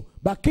abamalayo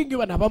bakingi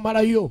bano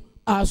abamalayo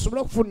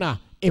asobole okufuna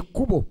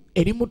ekkubo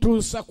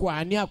erimutuusa ku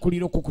ani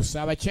akulira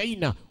okukusa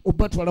abachina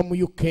obatwala mu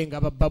UK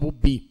nga babba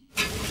bubbi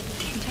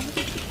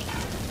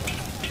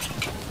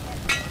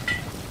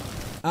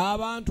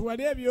abantu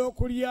wali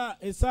ebyokulya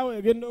essaawa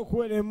egenda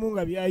okuweremu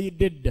nga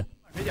byayidde dda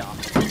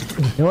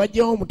ne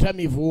wajjawo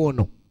omutamivu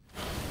ono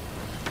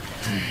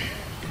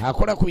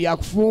akola ku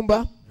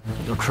byakufumba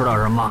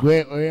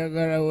gwe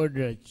oyagalawo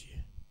ddaki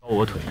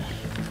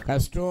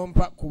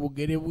kasitompa ku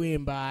bugere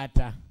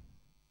bw'embaata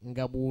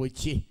nga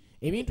bwokye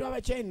ebintu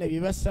abachina bye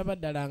basaba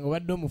ddala nga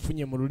wadde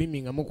omufunye mu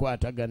lulimi nga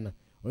mukwatagana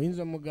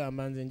oyinza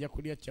omugamba nze nja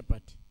kulya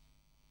capati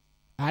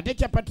ate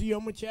capati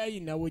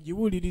y'omuchina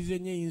wogiwulirize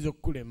nnyo eyinza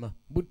okukulema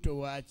butto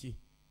waaki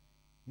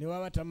ne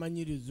waba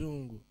tamanyi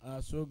luzungu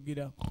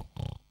asoogira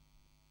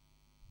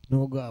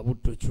n'ogaa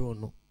butto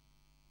kyono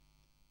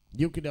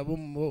jjukira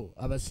bombo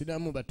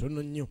abasiraamu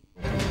batono nnyo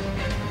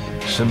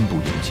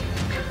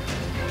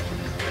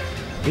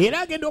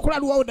era agenda okola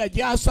lwawuda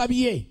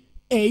gy'asabye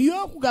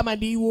ey'okugamba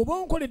ndi oba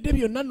onkoledde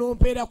byonna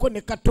n'ompeerako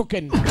ne ka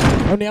token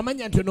ono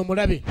yamanya nti ono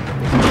mulabe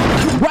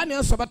gwani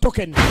ansaba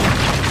token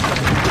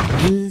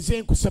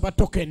nze nkusaba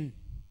token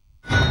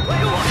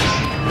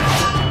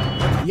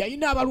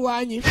yalina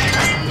abalwanyi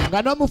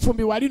nga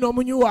n'omufumbi wali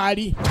n'omunyu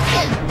waali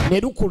ne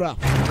lukula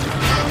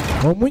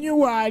omunyu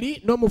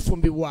waali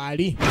n'omufumbi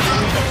waali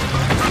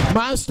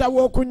master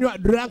w'okunywa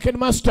drunken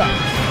master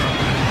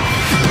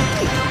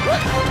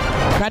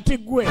kati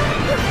gwe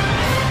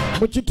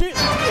mu kiti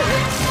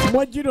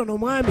mwajjiro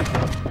n'omwami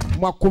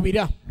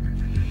mwakubira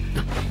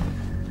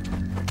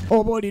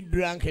oba oli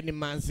drunken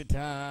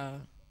master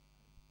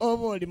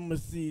oba oli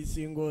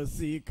musiisi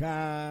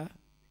ng'osiika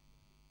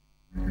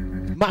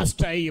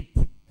master hip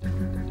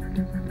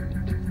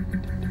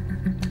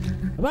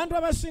abantu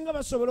abasinga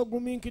basobola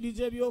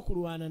okugumiikiriza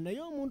ebyokulwana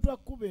naye omuntu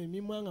akuba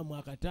emimwa nga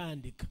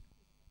mwakatandika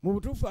mu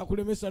butuufu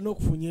akulemesa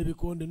n'okufunya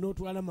ebikonde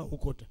n'otwala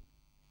mawokota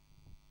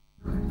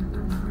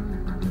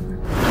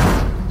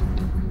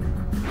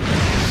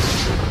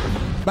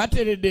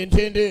bateredde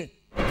entende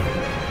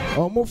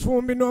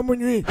omufumbi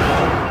n'omunywi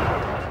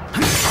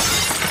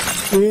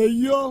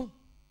eyo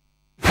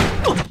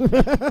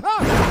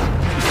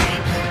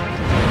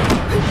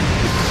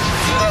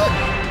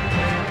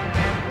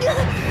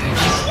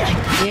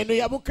eno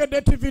yabukedde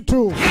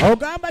TV2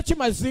 ogamba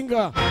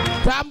kimazinga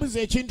tambuza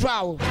ekintu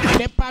awo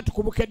ne paatu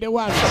ku bukedde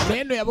wano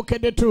naye eno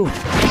yabukedde 2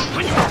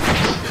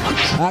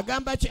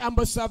 agamba ki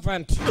ambo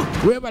servant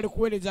webali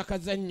kuweereza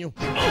akazannyo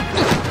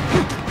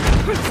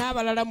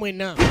n'abalala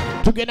mwena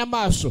tugenda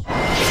maaso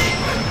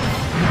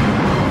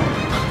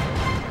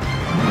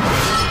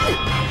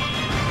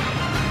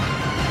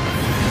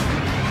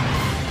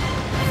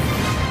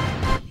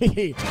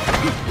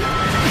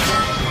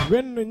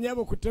gwenno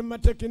nyabo kutema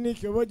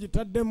tekiniki oba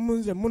ogitadde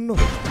munze muno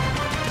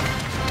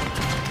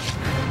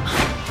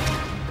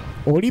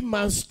oli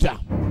master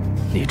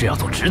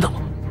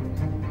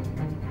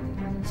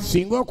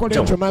singa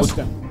okola ekyo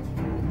master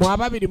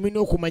mwababiri mulina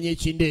okumanya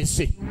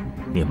ekindeese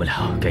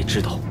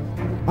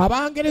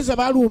abangereza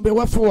balumba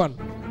ewaffe wano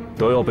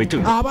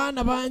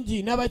abaana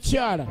bangi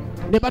n'abakyala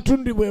ne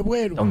batundibwa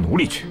ebweru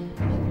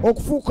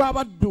okufuuka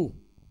abaddu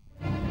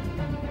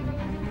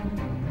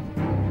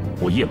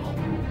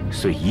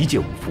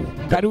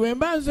kali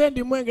wemba nze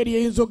ndimu engeri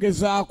eyinza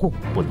ogezaako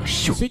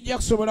sijja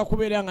kusobola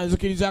kubeera nga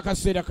nzikiriza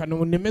akaseera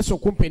kano nnemesa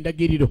okumpa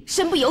endagiriro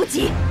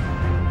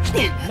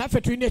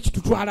naffe tulina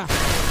ekitutwala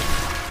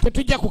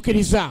tetujja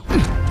kukkiriza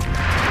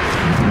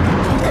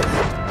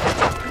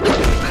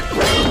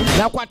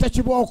nakwata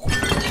kibooko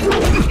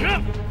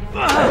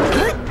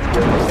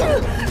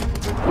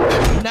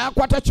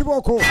nakwata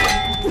kibooko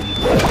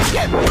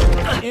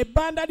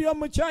ebbanda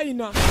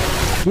ly'omuchina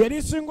lye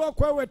lisinga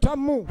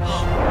okwewetamu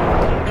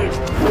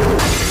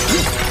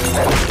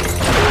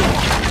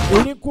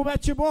likuba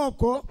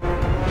kibooko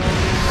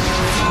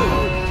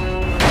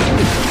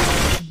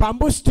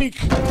bambu stick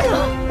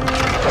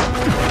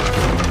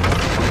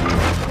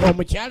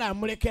omukyala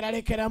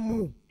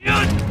amulekeralekeramu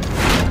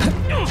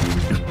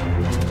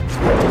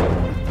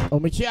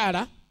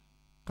omukyala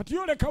kati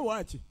yoleka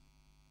waaki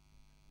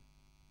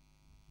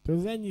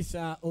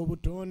tozanyisa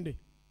obutonde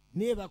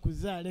niba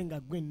kuzaale nga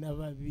gwe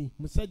nababi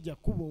musajja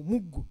kuba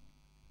omuggo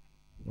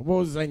oba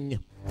ozanya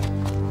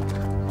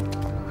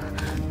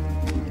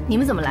你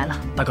们怎么来了？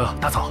 大哥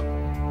大嫂，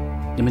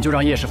你们就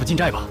让叶师傅进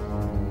寨吧。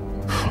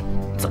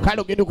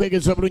 kale ogenda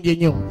okwegeza obulungi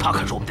ennyo 他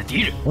可是我们的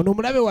敌人。 ono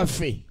omulabe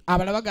waffe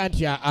abalabaga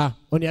nti aa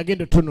ono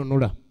yagenda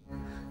otununula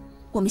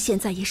我们现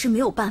在也是没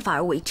有办法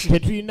而为之。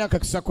 tetulina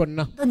akakisa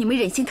konna 当你们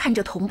忍心看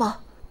着同胞，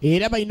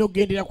 era balina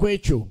okugendera ku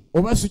ekyo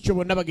oba si kyo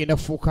bonna bagenda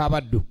kufuuka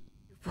abaddu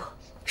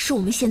是我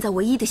们现在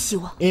唯一的希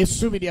望。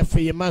 essuubi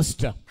lyaffe ye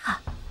master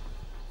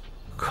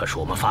可是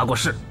我们发过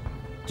誓，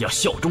要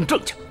效忠郑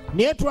家。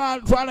 naye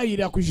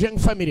twalayira ku Zheng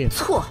family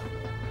错，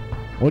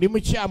 oli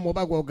mukyamu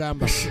oba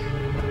gw'ogamba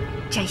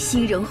宅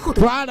心仁厚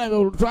的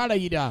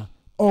twalayira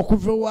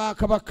okuva ewa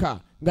kabaka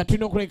nga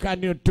tulina okuleka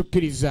ndino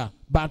tukkiriza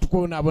bantu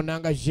kwonaabona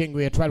nga Zheng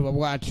bwe yatwalibwa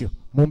bw'atyo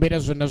mu mbeera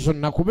zonna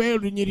zonna kuba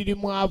olunyiriri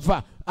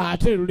mwava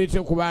ate luleete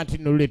okuba nti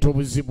nno luleeta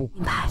obuzibu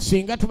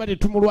singa tuba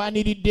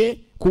tetumulwaniridde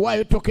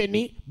kuwaayo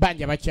tokeni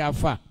banja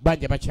bakyafa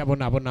banja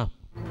bakyabonaabona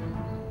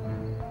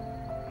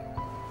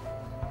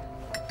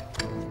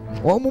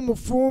omu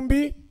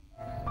mufumbi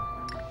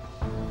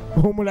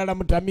omulala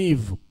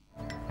mutamiivu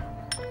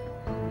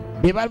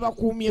be bali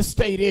bakuumye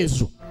sitayiro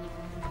ezo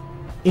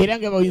era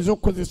nga bayinza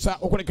okukozesa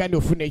okuleka ndi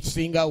ofuna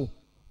ekisingawo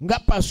nga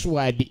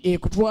password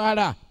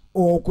ekutwala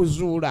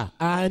okuzuula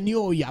ani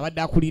oyo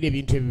abadde akulira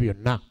ebintu ebyo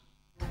byonna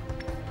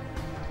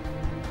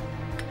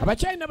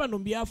abakyalina bano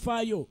mu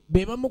byafaayo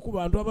be bamu ku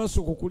bantu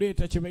abasooka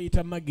okuleeta kye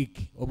bayita magic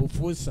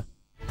obufuusa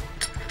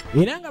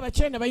era nga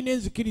abakyalina balina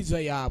enzikiriza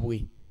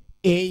yaabwe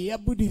eya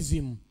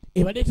buddhism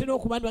ebaleetera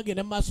okuba nti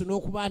bagenda mu maaso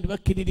n'okuba nti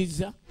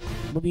bakkiririza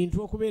mu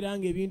bintu okubeera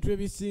nga ebintu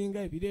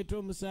ebisinga ebireeta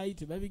omusaayi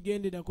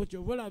tebabigenderako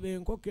kyova olaba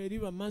enkoko eri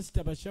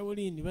bamasita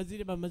bashawulini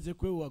bazire bamaze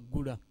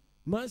kwewaggula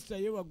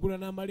masita yewaggula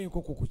n'amala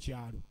enkoko ku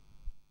kyalo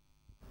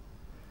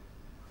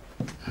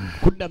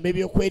kuddamu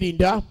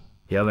ebyokwerinda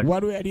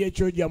waliwo yali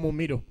ekyojja mu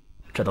miro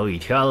这都1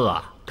天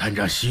了。 团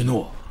长息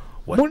怒，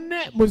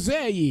 munne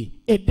muzeeyi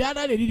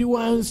eddaala lye liri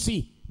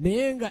wansi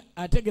naye nga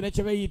ategera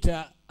kye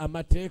bayita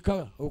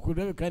amateeka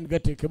okulabeka nti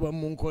gateekebwa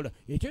mu nkola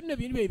ekyo nno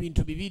biri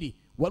ebintu bibiri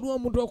waliwo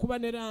omuntu okuba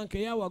ne ranka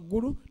eya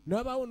waggulu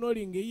n'abaawo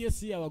n'oli nga eyiye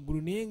si ya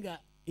waggulu naye nga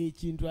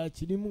ekintu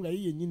akirimu nga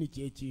yiye nnyini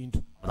kyekintu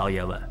老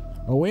爷们，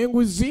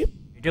 ow'enguzi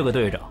你这个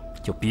队长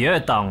就别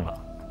当了。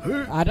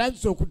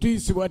 atandise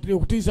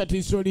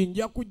okutiisatiisa oli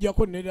nja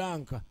kujjako ne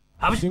ranka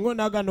singa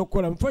onaagana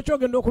okukola mufo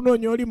kyogenda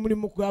okunoonya oli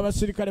mulimu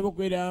gw'abasirikale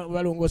bokwera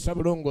balongoosa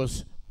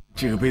bulongoosa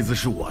这个杯子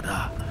是我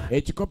的。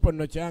 ekikopo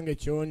nno kyange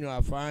kyonywa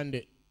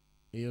afande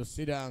eyo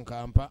si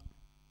ranka mpa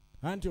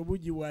anti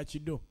obugi bwa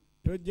kido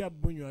tojja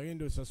bunywa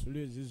agenda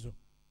osasule ezizo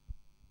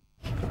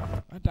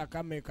hata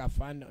kameka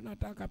afande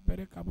unataka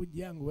pereka buji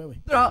yangu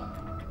wewe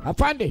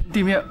afande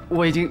地面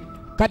我已经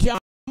kati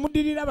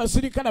amudirira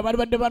abasirikale bali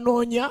badde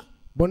banoonya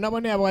bonna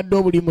bonna yabadde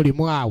obuli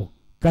mulimu awo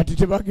kati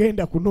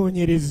tebagenda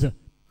kunoonyereza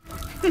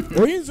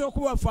oyinza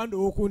okuba afande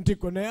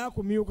owokuntiko naye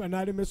akumyuka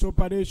n'alemesa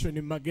operation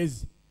mu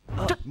magezi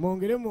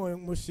mwongere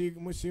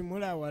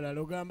musimula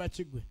awalala ogamba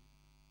kigwe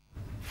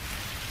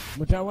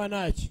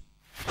mutawanaki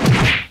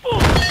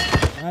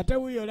ate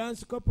wuyo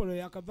Lance Corporal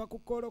yakava ku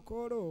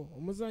kolokolo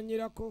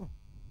omuzanyirako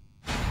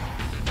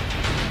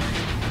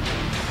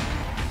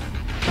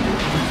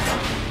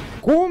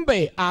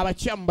kumbe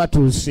abakyamu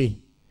batuuse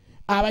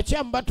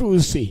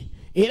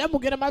era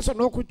mugenda maaso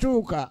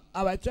n'okukyuka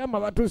abakyamu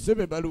abatuuse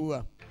be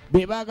baluwa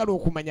be baagala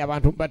okumanya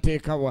abantu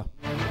mubateekawa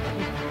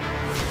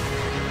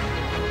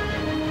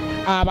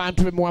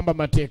abantu be muwamba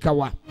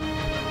mateekawa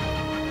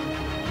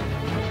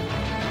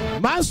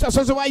Master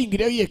asaze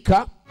wayingirayo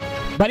yekka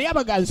bali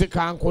abaganze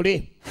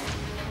kankole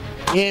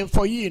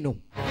enfo yino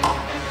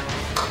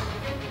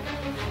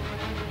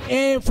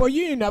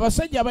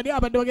abasajja abali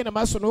abadde bagenda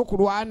maaso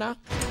n'okulwana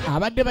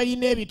abadde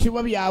balina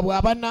ebitibwa byabwe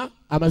abana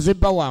amaze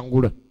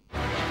bawangula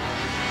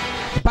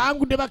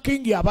bangudde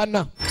bakingi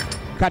abana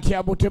kati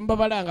abo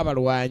temubabalanga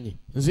balwanyi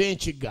nze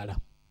nkiggala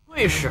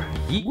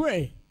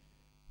gwe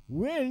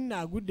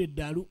naagudde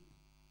eddalu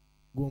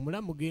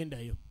gw'omulamu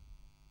gendayo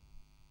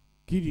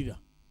kirira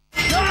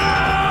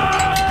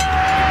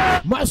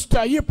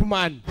Master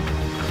Yipman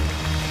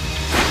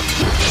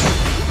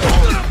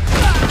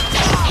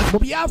mu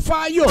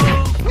byafaayo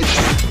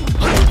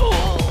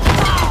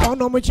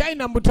ono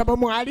omuchina mutaba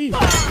mwali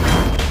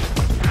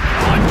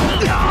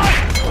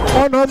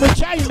Ono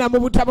Omuchina mu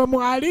butabo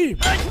mwali.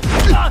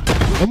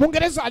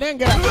 Omungereza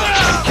alengera.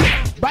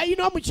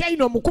 Bayina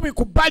Omuchina omukubi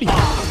ku bbali.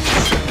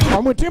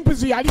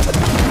 Omutimpuzi yali.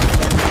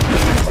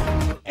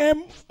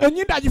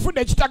 Enyinda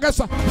agifudde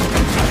ekitagasa.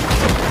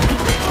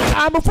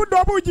 Amufudde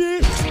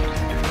obugi.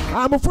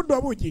 Amufudde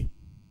obugi.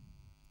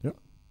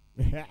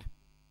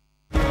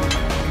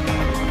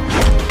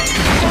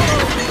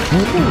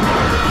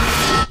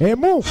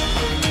 Emu.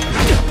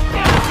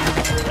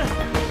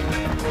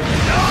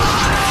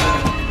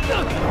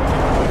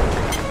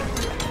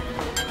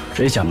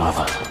谁想麻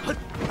烦了？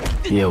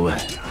叶问，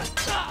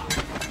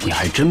你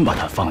还真把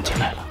他放进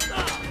来了。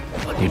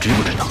你知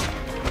不知道，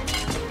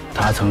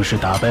他曾是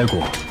打败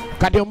过。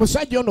 Kati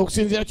omusajja ono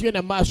okusinziira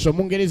tugenda maaso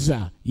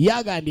Omungereza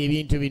yagambye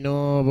ebintu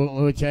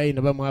bino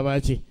China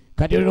bamwabaki.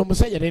 Kati ono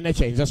omusajja talina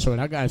kyayinza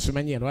sola aga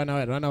nsimanyi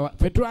alwana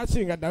ffe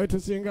twasinga ddawe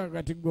tusinga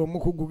kati gwe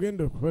omukugu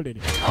genda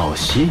okukolere.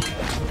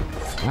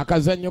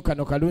 Akazannyo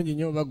kano kalungi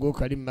nnyo oba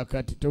g'okali mu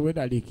makati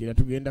toweraliikira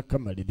tugenda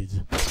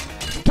kukamaliriza.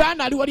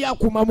 Taana ali wali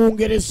akuuma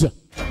Mungereza.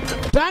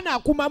 Taana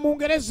akuuma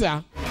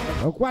Mungereza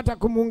okwata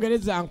ku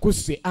Mungereza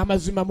nkusse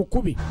amazima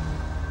mukubi.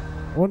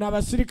 Ono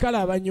abasirikale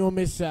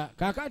abanyoomesa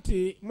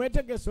kakati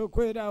mwetegese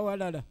okwera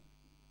awalala.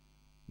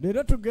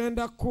 Leero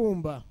tugenda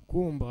kumba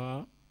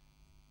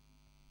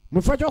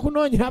mufo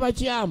ky'okunoonya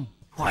abakyamu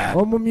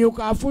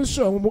omumyuka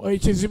afuuse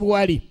ekizibu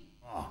wali.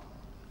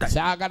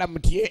 Saagala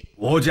mutye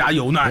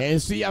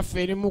ensi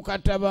yaffe eri mu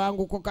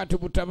katabanguko kati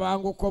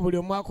butabanguko buli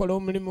omu akola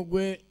omulimu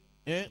gwe.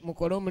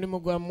 Mukole omulimu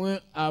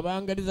gwammwe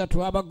Abangereza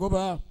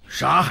twabagoba.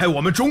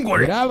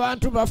 Era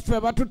abantu baffe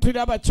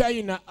batuttira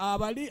Abachina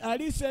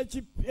aliisa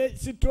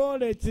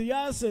ekitole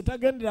ekiyase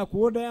tagendera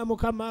kuwoda ya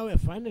mukama we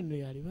faanano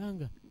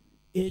yalibanga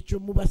ekyo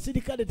mu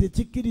basirikale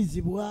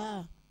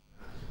tekikkirizibwa.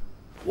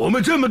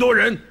 Waliwo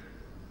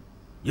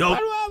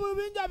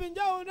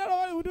bubinjabinja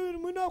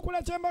mulina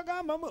okula kye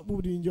mbagamba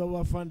bulinja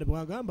obwafande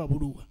bwagamba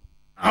buluwa.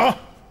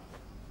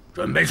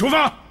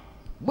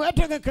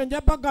 Mwetegeke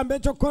nja bagamba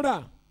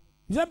ekyokola.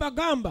 Nze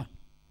bagamba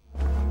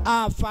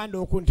afande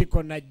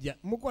okuntiko najja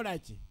mukola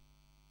ki?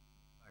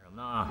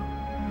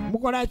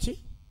 Mukola ki?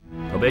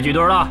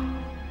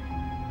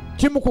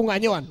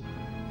 Kimukunganye wano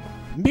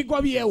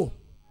mbigobyewo.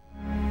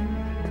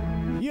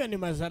 Hiyo ni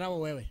mazarao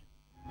wewe.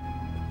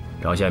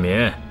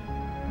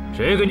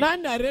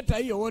 Nani aleta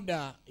hiyo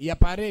oda ya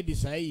paredi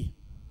sahi?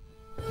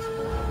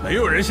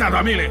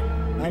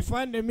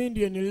 Afande mimi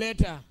ndio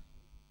nileta.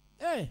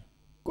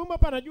 Kumbe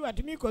panajua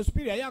ati mimi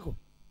conspiracy yako.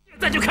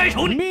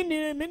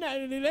 Mimi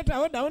nileta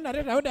oda,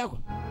 unaleta oda yako.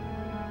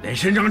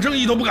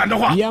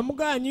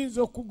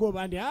 Yamuganyinza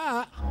okugoba ndi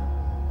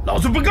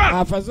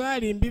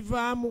afadhali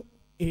mbivaamu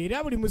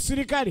era buli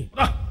musirikale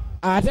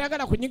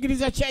atayagala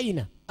kunyigiriza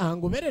China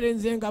angoberere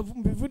nze nga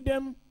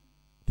mbivuddemu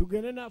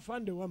tugende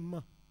n'afande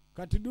wamma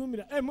kati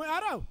duumira mwe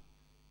arawo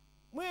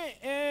mwe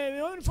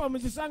uniform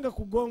zisange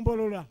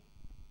kugombolola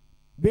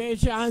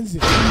bekyanze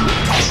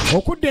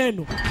okudda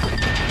eno.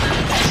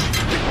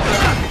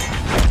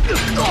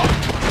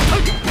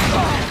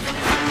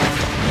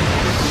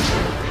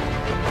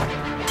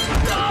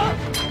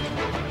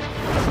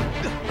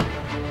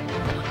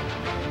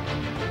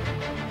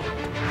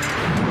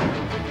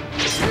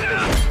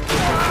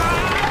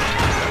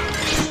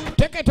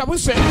 Teke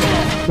tabuse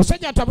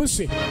musajja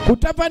tabuse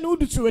kutava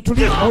nudusi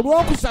wetuli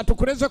olwokusatu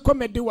kuleze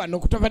comedy wano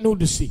kutava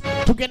nudusi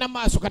tugenda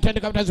maaso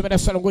katandika butazi bada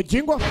salongo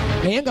Jingo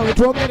naye nga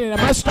wetwogerera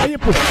master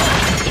yipu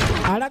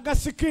alaga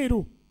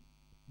sikiru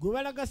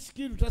gubalaga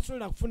sikiru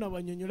tasobola kufuna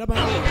banyonyola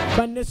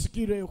banne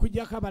sikiru eyo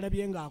kujjako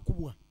abalabye nga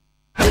akubwa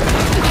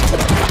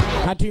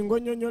kati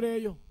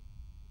ngonyonyoleeyo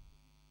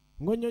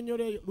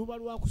luba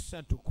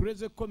lwakusatu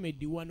kuleze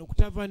comedy wano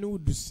kutava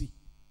nudusi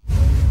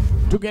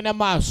tugenda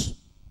maaso.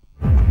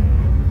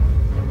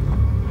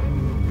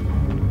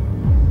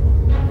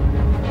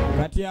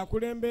 Kati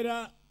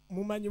akulembera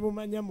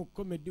mumanya mu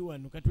comedy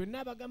wano kati wenna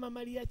abagamba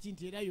Maria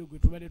kinti era yo gwe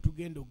tubale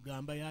tugenda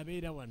okugamba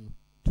yabeera wano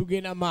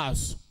tugenda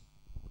maaso.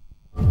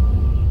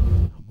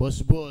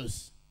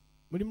 Boss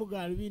mulimu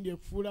galubindi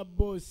ekufuula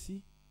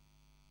bossi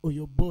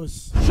oyo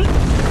boss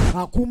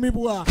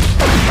akumibwa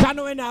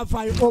kano we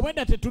nafaayo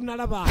obwedda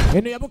tetunalaba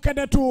eno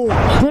yabukede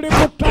tuli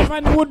ku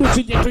Tavern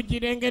Woods gye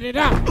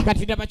tugirengerera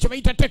kati ndaba kye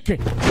bayita teke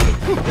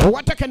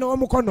owateke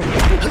n'omukono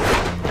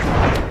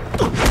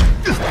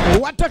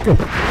owateke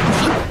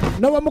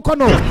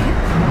n'omukono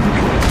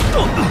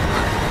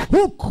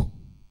hook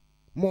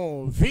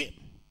movie.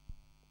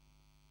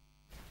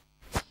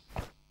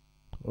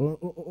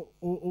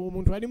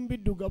 Omuntu ali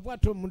mubiddugavu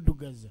ate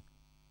omuddugaza.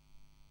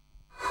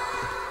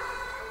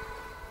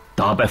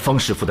 打败方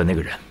师傅的那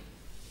个人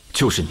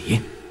就是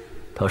你。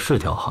他是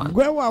条汉子。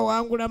 Gwe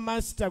wawangula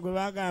master gwe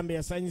bagambye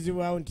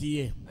yasanyizibwawo nti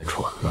ye 太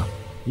蠢了，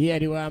 ye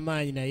yali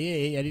w'amaanyi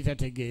naye yali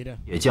tategeera.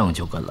 野将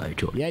就敢来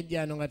这里，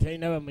 Yajja ano nga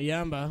talina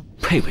bamuyamba.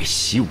 配为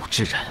习武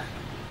之人。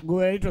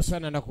 Gwe yali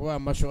tosaanana kuba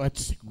martial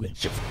arts gwe.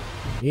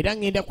 Era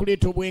ngenda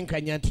kuleeta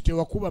obwenkanya nti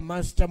tewakuba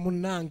master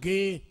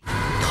munnange.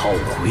 讨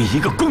回一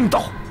个公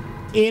道。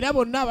 Era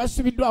bonna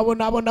abasibiddwa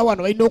abonaabona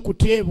wano balina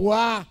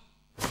okuteebwa.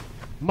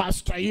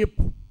 Master Yip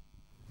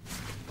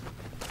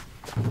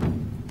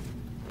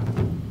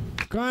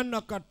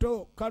Kana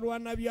kato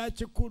kalwana bya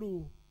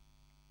kikulu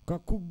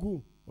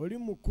kakugu oli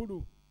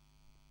mukulu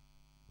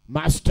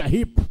Master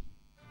Hip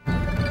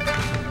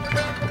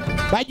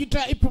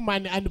Bajita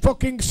Ipman and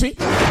fucking si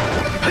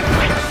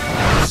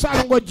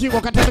Sango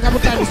Jingo kataka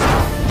mutani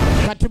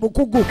kati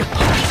bukugu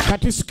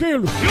kati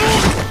skill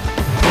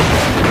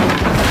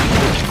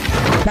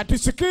kati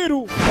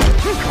skill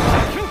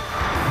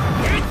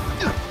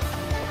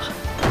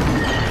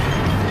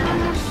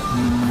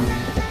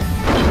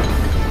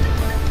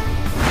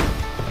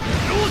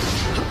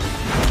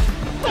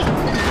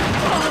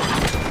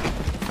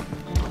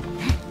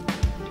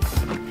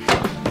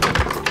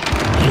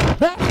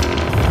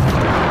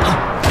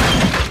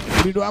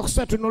Lido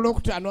akusatu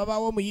nolokutano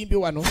abawo omuyimbi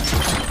wano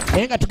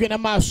naye nga tugenda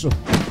maaso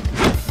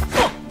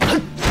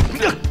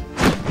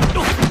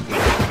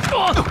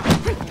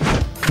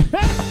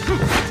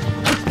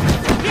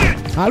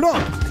Halo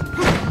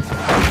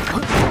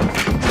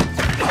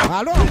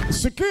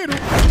Sikiru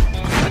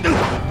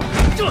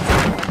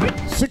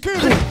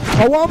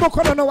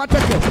awomukono no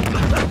wateke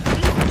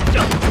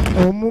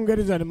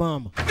omungereza ni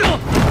mama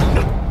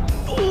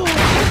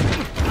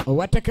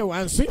owateke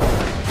wansi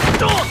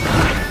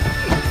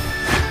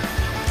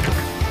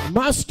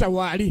Master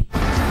wali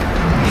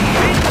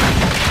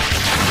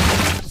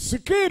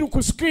Sikiru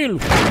ku skill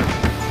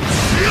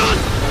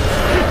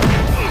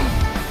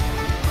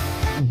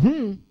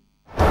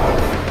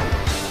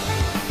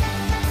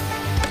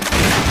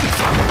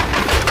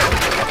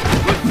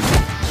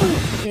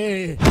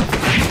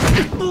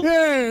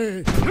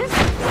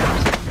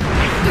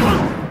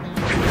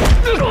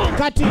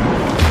Kati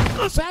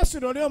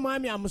sasira oli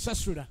omwami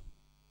amusasula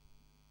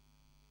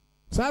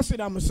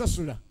sasira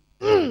amusasula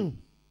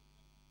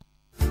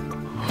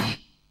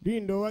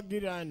Lindo wa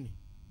girani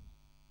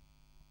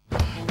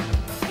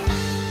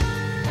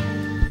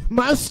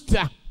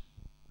Master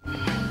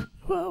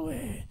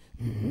Wawe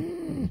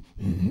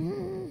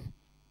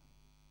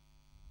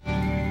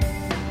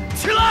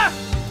起来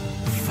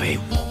废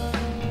物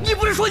你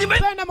不是说你没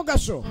Tena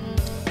mugaso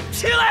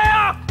起来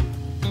呀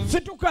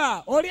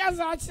Situka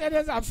oliaza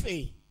achisereza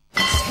fe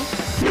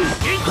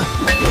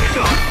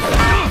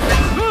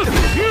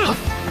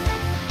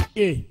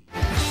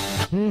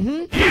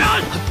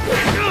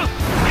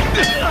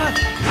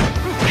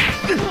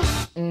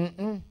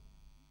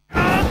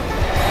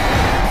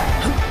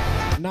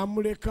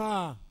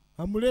Namuleka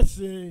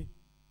amulese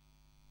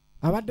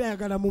abadde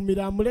ayagala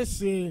mumira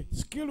amulese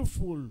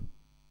skillful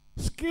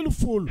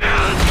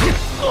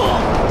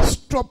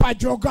stop a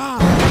joga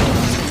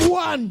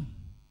one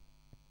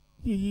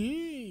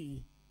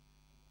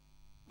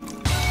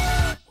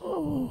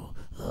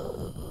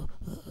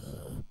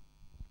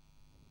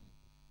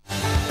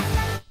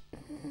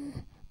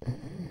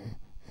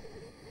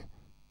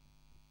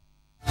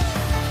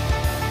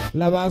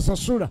Laba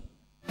asasula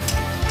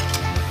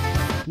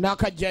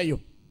Nakajayo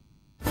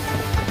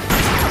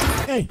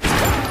Hey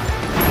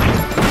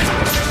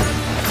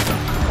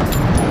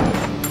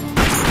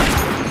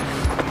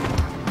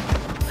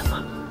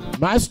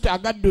Master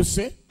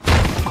agadduse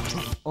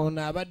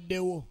ono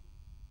abaddewo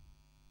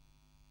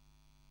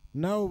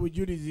nawe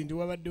obujulizi ndi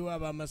wabaddewo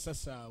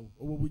ab'amasasaawo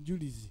obwo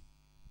bujulizi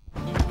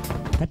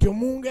kati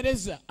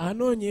omungereza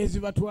anoonyezi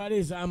batwala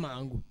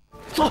ez'amangu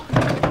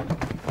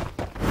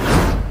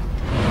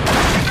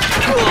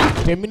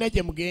temina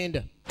gye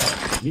mugenda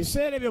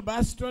biseera ebyo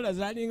basitola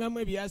zaalingamu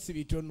ebyasi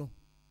bitono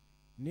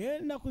naye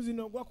ennaku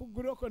zino ogwa ku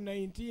Groko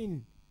 19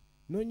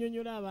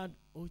 n'onyonyola abantu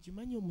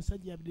okimanyi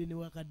omusajja abadde ne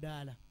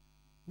wakadaala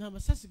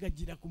n'amasasi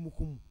gajjira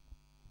kumukumu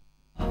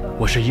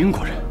我是英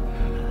国人，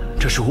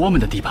这是我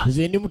们的地盘。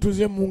 nze ndi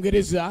mutuze mu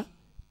Ngereza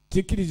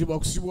tikkirizibwa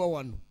kusibwa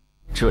wano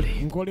这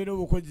里 nkolera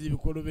obukozi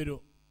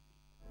bikolobero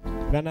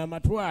gana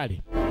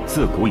amatwale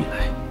自古以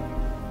来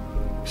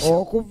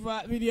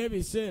okuva biri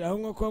ebiseera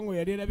Hong Kong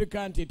yali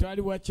erabika nti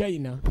etwali wa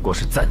China 不过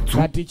是暂租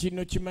kati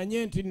kino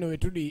kimanye nti nno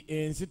wetuli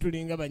ensi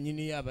tulinga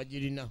banyini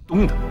abagirina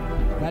东的。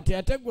 kati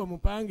ate gwe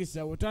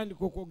omupangisa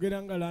otandika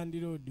okwogera nga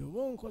landiroodi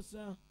oba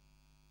onkosa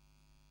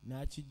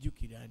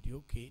n'akijjukira nti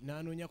okay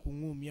n'anoonya ku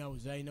ŋŋuumi awo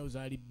zaalinawo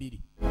zaali bbiri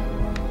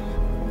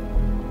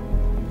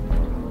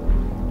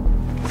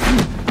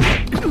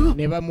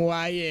ne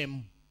bamuwaayo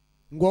emu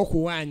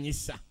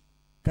ng'okuwaanyisa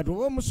kati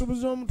oba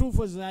omusuubuzi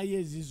omutuufu zaayo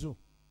ezizo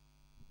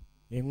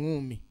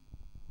eŋŋuumi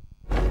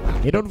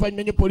era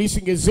oluvannyuma nnyo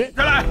poliisi ngeze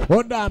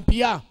oda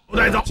mpya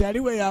kyali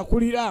we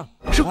yakulira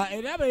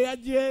era be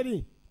yajja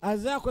eri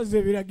aze akoze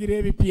ebiragiro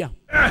ebipya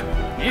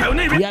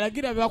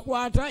yalagira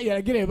bebakwata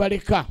yalagira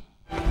bebaleka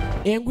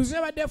enguzi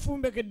ebadde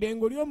efumbekedde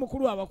ng'oli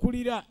omukulu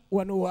abakulira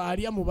wano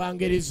waalya mu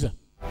Bangereza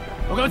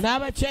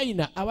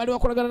n'Abachina abali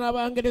bakolagana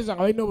n'Abangereza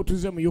nga balina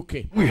obutuze mu UK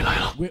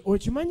gwe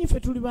okimanyi ffe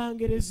tuli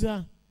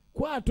Bangereza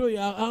kwata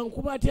oyo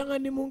ankuba atya nga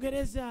ndi mu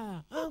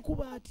Ngereza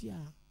ankuba atya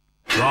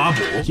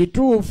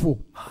kituufu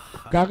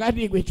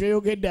kakati gwe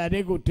kyoyogedde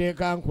ate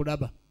kuteeka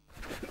nkulaba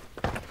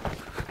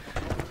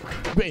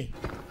gwe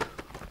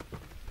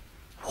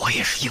我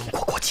也是英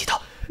国国籍的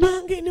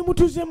nange ni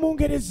mutuze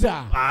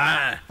mungereza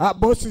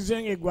bosi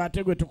zenge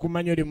gwate gwe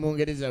tukumanya oli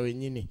mungereza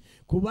wenyini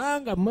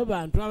kubanga mwe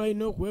bantu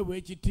abalina okuweebwa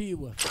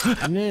ekitiibwa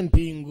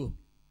n'empingu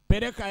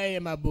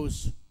perekayo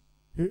mabusu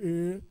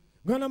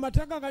ngana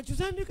mataka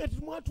gakisandika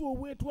timwatu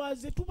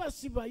obwetwaze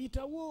tubasiba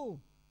yitawo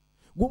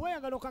gwe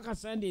oyagala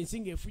okakasanda ensi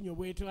ng'efunye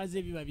obwetwaze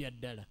ebiba bya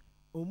ddala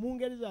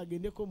omungereza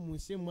agendeko mu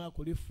nsi emu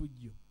akola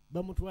effujjo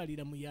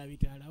bamutwalira mu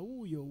yabitaala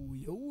wuuyo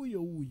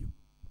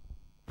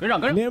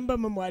nemba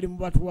mwe mwali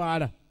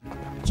mubatwala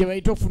kye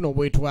bayita okufuna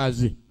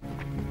obwetwaze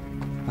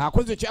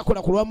akoze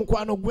kyakola ku lwa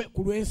mukwano gwe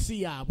ku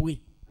lw'ensi yaabwe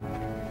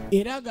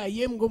era nga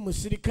ye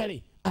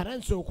ng'omusirikale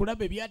aranse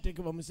okulaba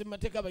ebyateekebwa mu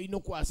ssemateeka balina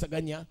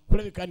okwasaganya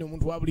kulabika ni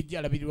omuntu wa bulijjo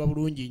alabirirwa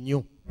bulungi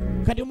nnyo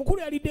kati omukulu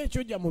yalidde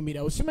ekyojja mu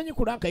mirawo simanyi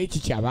kulankayo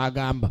kiki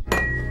abaagamba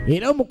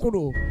era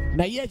omukulu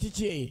naye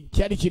ekiki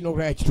kyali kirina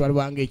okulaba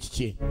kitwalibwanga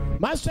ekiki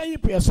master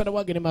yipu yasalawo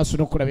agende maaso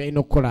n'okukola byalina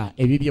okukola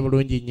ebibye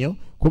bulungi nnyo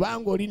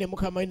kubanga oli ne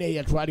mukama we naye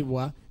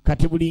yatwalibwa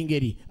kati buli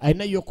ngeri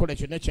alina yo okukola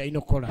kyonna kyalina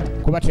okukola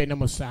kuba talina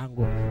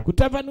musango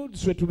kutava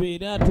nuds we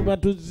tubeera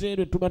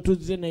tuba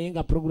tuzze naye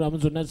nga puroguramu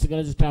zonna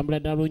zisigala zitambula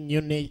ddala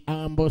nnyo ne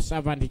ambo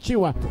servant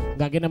kiwa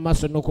ng'agenda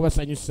maaso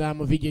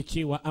n'okubasanyusaamu vije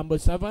kiwa ambo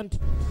servant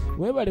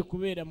weebale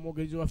kubeera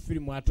mwogezi wa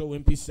firimu ate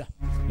ow'empisa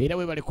era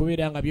weebale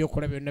kubeera nga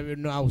byokola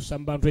byonna awusa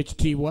mu bantu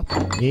ekitiibwa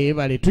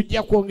eebale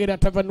tujja kwongera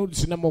tava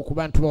nuds namwe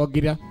okuba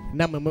ntubawagira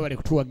namwe mwebale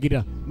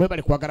kutuwagira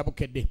mwebale kwagala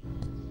bukedde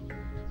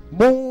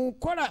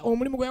mukola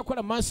omulimu gwe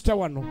yakola master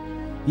wano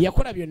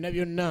yakola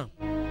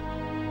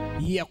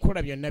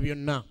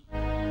byonna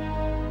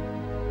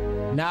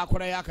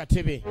n'akolayo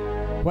akatebe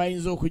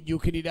kwayinza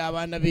okujjuukirira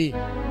abaana be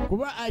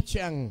kuba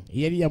Achang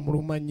yali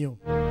yamuluma nnyo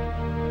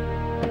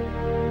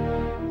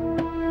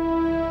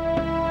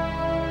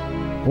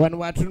wano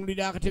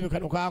watunulira akatebe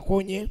kano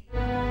kakonye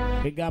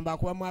egamba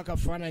akubamu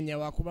akafaananyi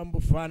wakuba mu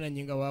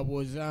bufaananyi nga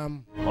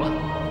wabwozaamu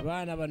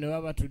abaana bano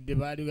baba batudde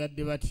baali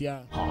badde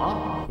batya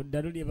ku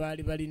ddalu lye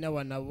baali balina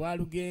wana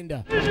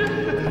bwalugenda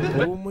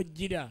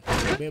obumujjira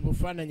bwe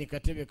bufaananyi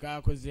katebe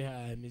kakoze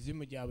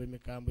emizimu gyabwe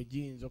emikambwe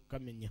giyinza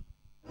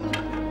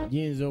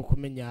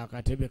okumenya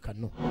akatebe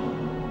kano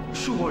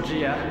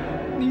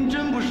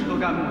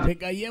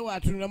tegaye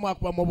waatunulamu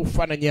akubamu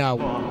obufaananyi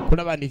awo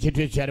kulaba nti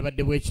ekintu ekyo kyali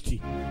badde bwe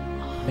kiti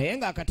naye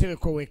ng'akatebe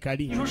ko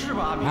weekali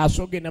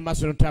asogenda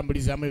maaso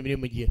n'otambulizaamu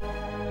emirimu gye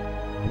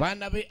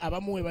abaana be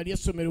abamu we bali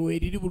essomero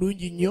weeriri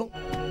bulungi nnyo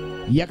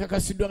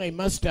yakakasiddwa nga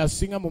master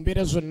asinga mu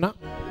mbeera zonna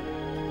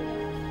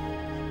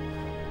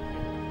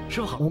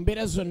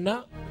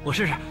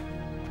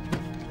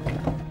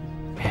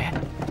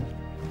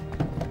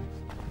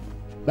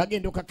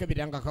bagenda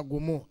okakebera nga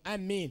kagumu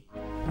amin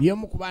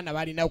y'omu ku baana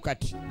balinawo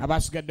kati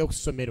abasigadde ku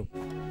ssomero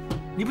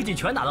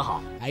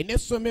alina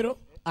essomero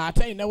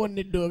ate alinawo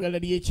n'eddagala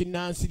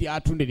ly'ekinnansi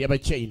ly'atunda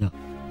ery'abachina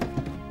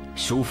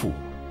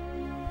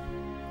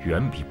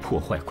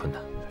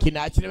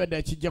kino akiraba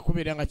ddala kijja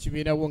kubeera nga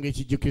kibeerawo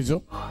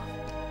ng'ekijjukizo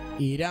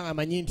era nga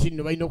manyi nti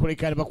nno balina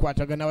okulekera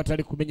bakwatagana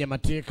abatali kumenya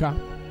mateeka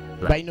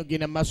balina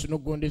okugenda mu maaso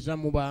n'okugondeza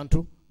mu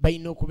bantu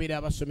balina okubeera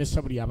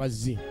abasomesa buli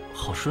abazzi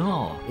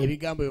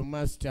ebigambo byo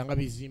master nga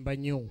bizimba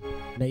nnyo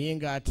naye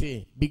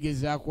ng'ate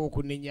bigezaako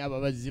okunenya abo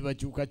abazzi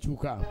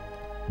bakyukakyuka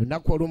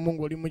olunaku olumu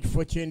ng'oli mu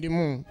kifo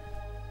kyendimu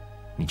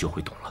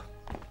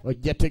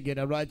ojja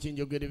tegeera lwaki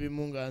njogera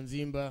ebimu nga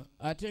nzimba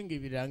ate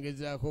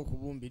ng'ebirangezaako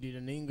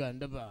okubumbirira naye nga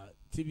ndaba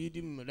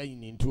tibiri mu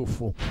layini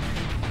ntuufu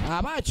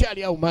aba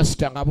akyali awo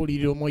master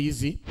ng'abuulirira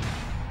omuyizi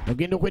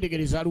ogenda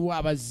okwetegereza aliwo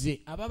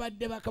abazze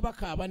ababadde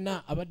bakabaka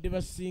abana abadde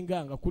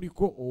basinga nga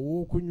kuliko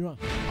ow'okunywa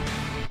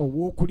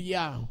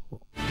ow'okulya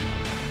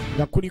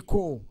nga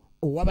kuliko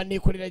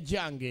owabaneekolera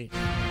jange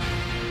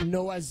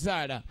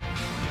n'owazaala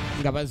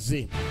nga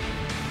bazze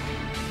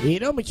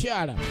era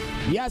omukyala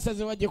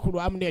yasaze wajje ku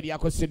lwamu neeri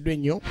akoseddwa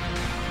ennyo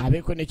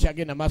abeeko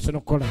nekyagenda maaso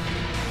n'okukola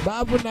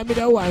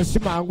baavunamirawo wansi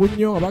mangu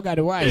nnyo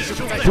abagale waayi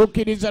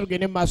tukkiriza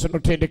lugende mu maaso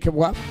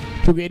n'otendekebwa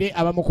tugere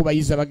abamu ku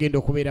bayizi abagenda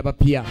okubeera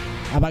bapya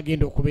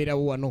abagenda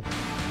okubeerawo wano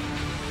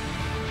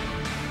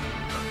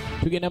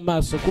tugenda mu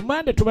maaso ku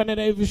mande tuba ne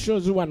live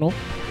shows wano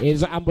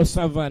eza ambo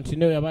servant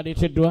neyo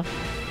yabaleeteddwa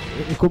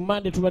ku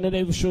mande tuba ne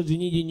live shows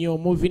nyingi nnyo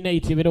movie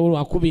night ebeerawo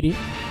lwakubiri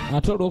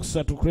ate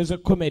olwokusatu crazy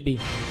comedy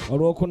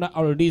olwokuna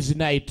oldies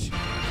night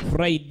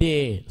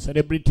Friday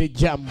celebrity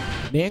jam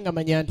naye nga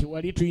manya nti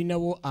wali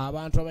tulinawo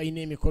abantu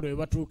abalina emikolo we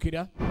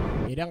batuukira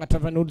era nga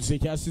tava nuds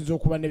ekyasinza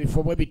okuba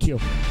n'ebifo bwe bityo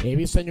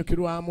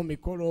ebisanyukirwamu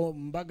mikolo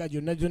mbaga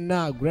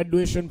gyonna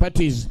graduation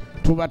parties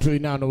tuba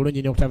tulina wano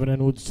bulungi nnyo okutava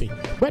nuds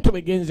bwetu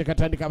begenze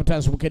katandika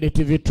butandisi Bukedde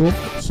TV2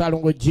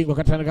 Salongo Jingo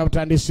katandika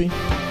butandisi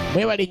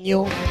mwebale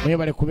nnyo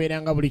mwebale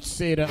kubeera nga buli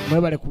kiseera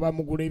mwebale kuba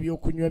mugula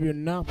ebyokunywa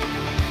byonna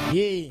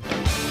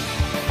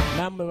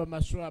nammwe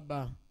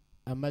bamaswaba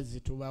amazzi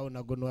tubaawo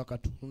nago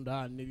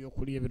n'akatunda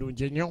n'ebyokulya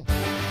ebirungi ennyo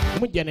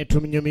mujja ne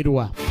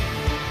tunyumirwa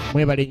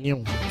mwebale nnyo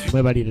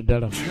mwebalire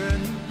ddala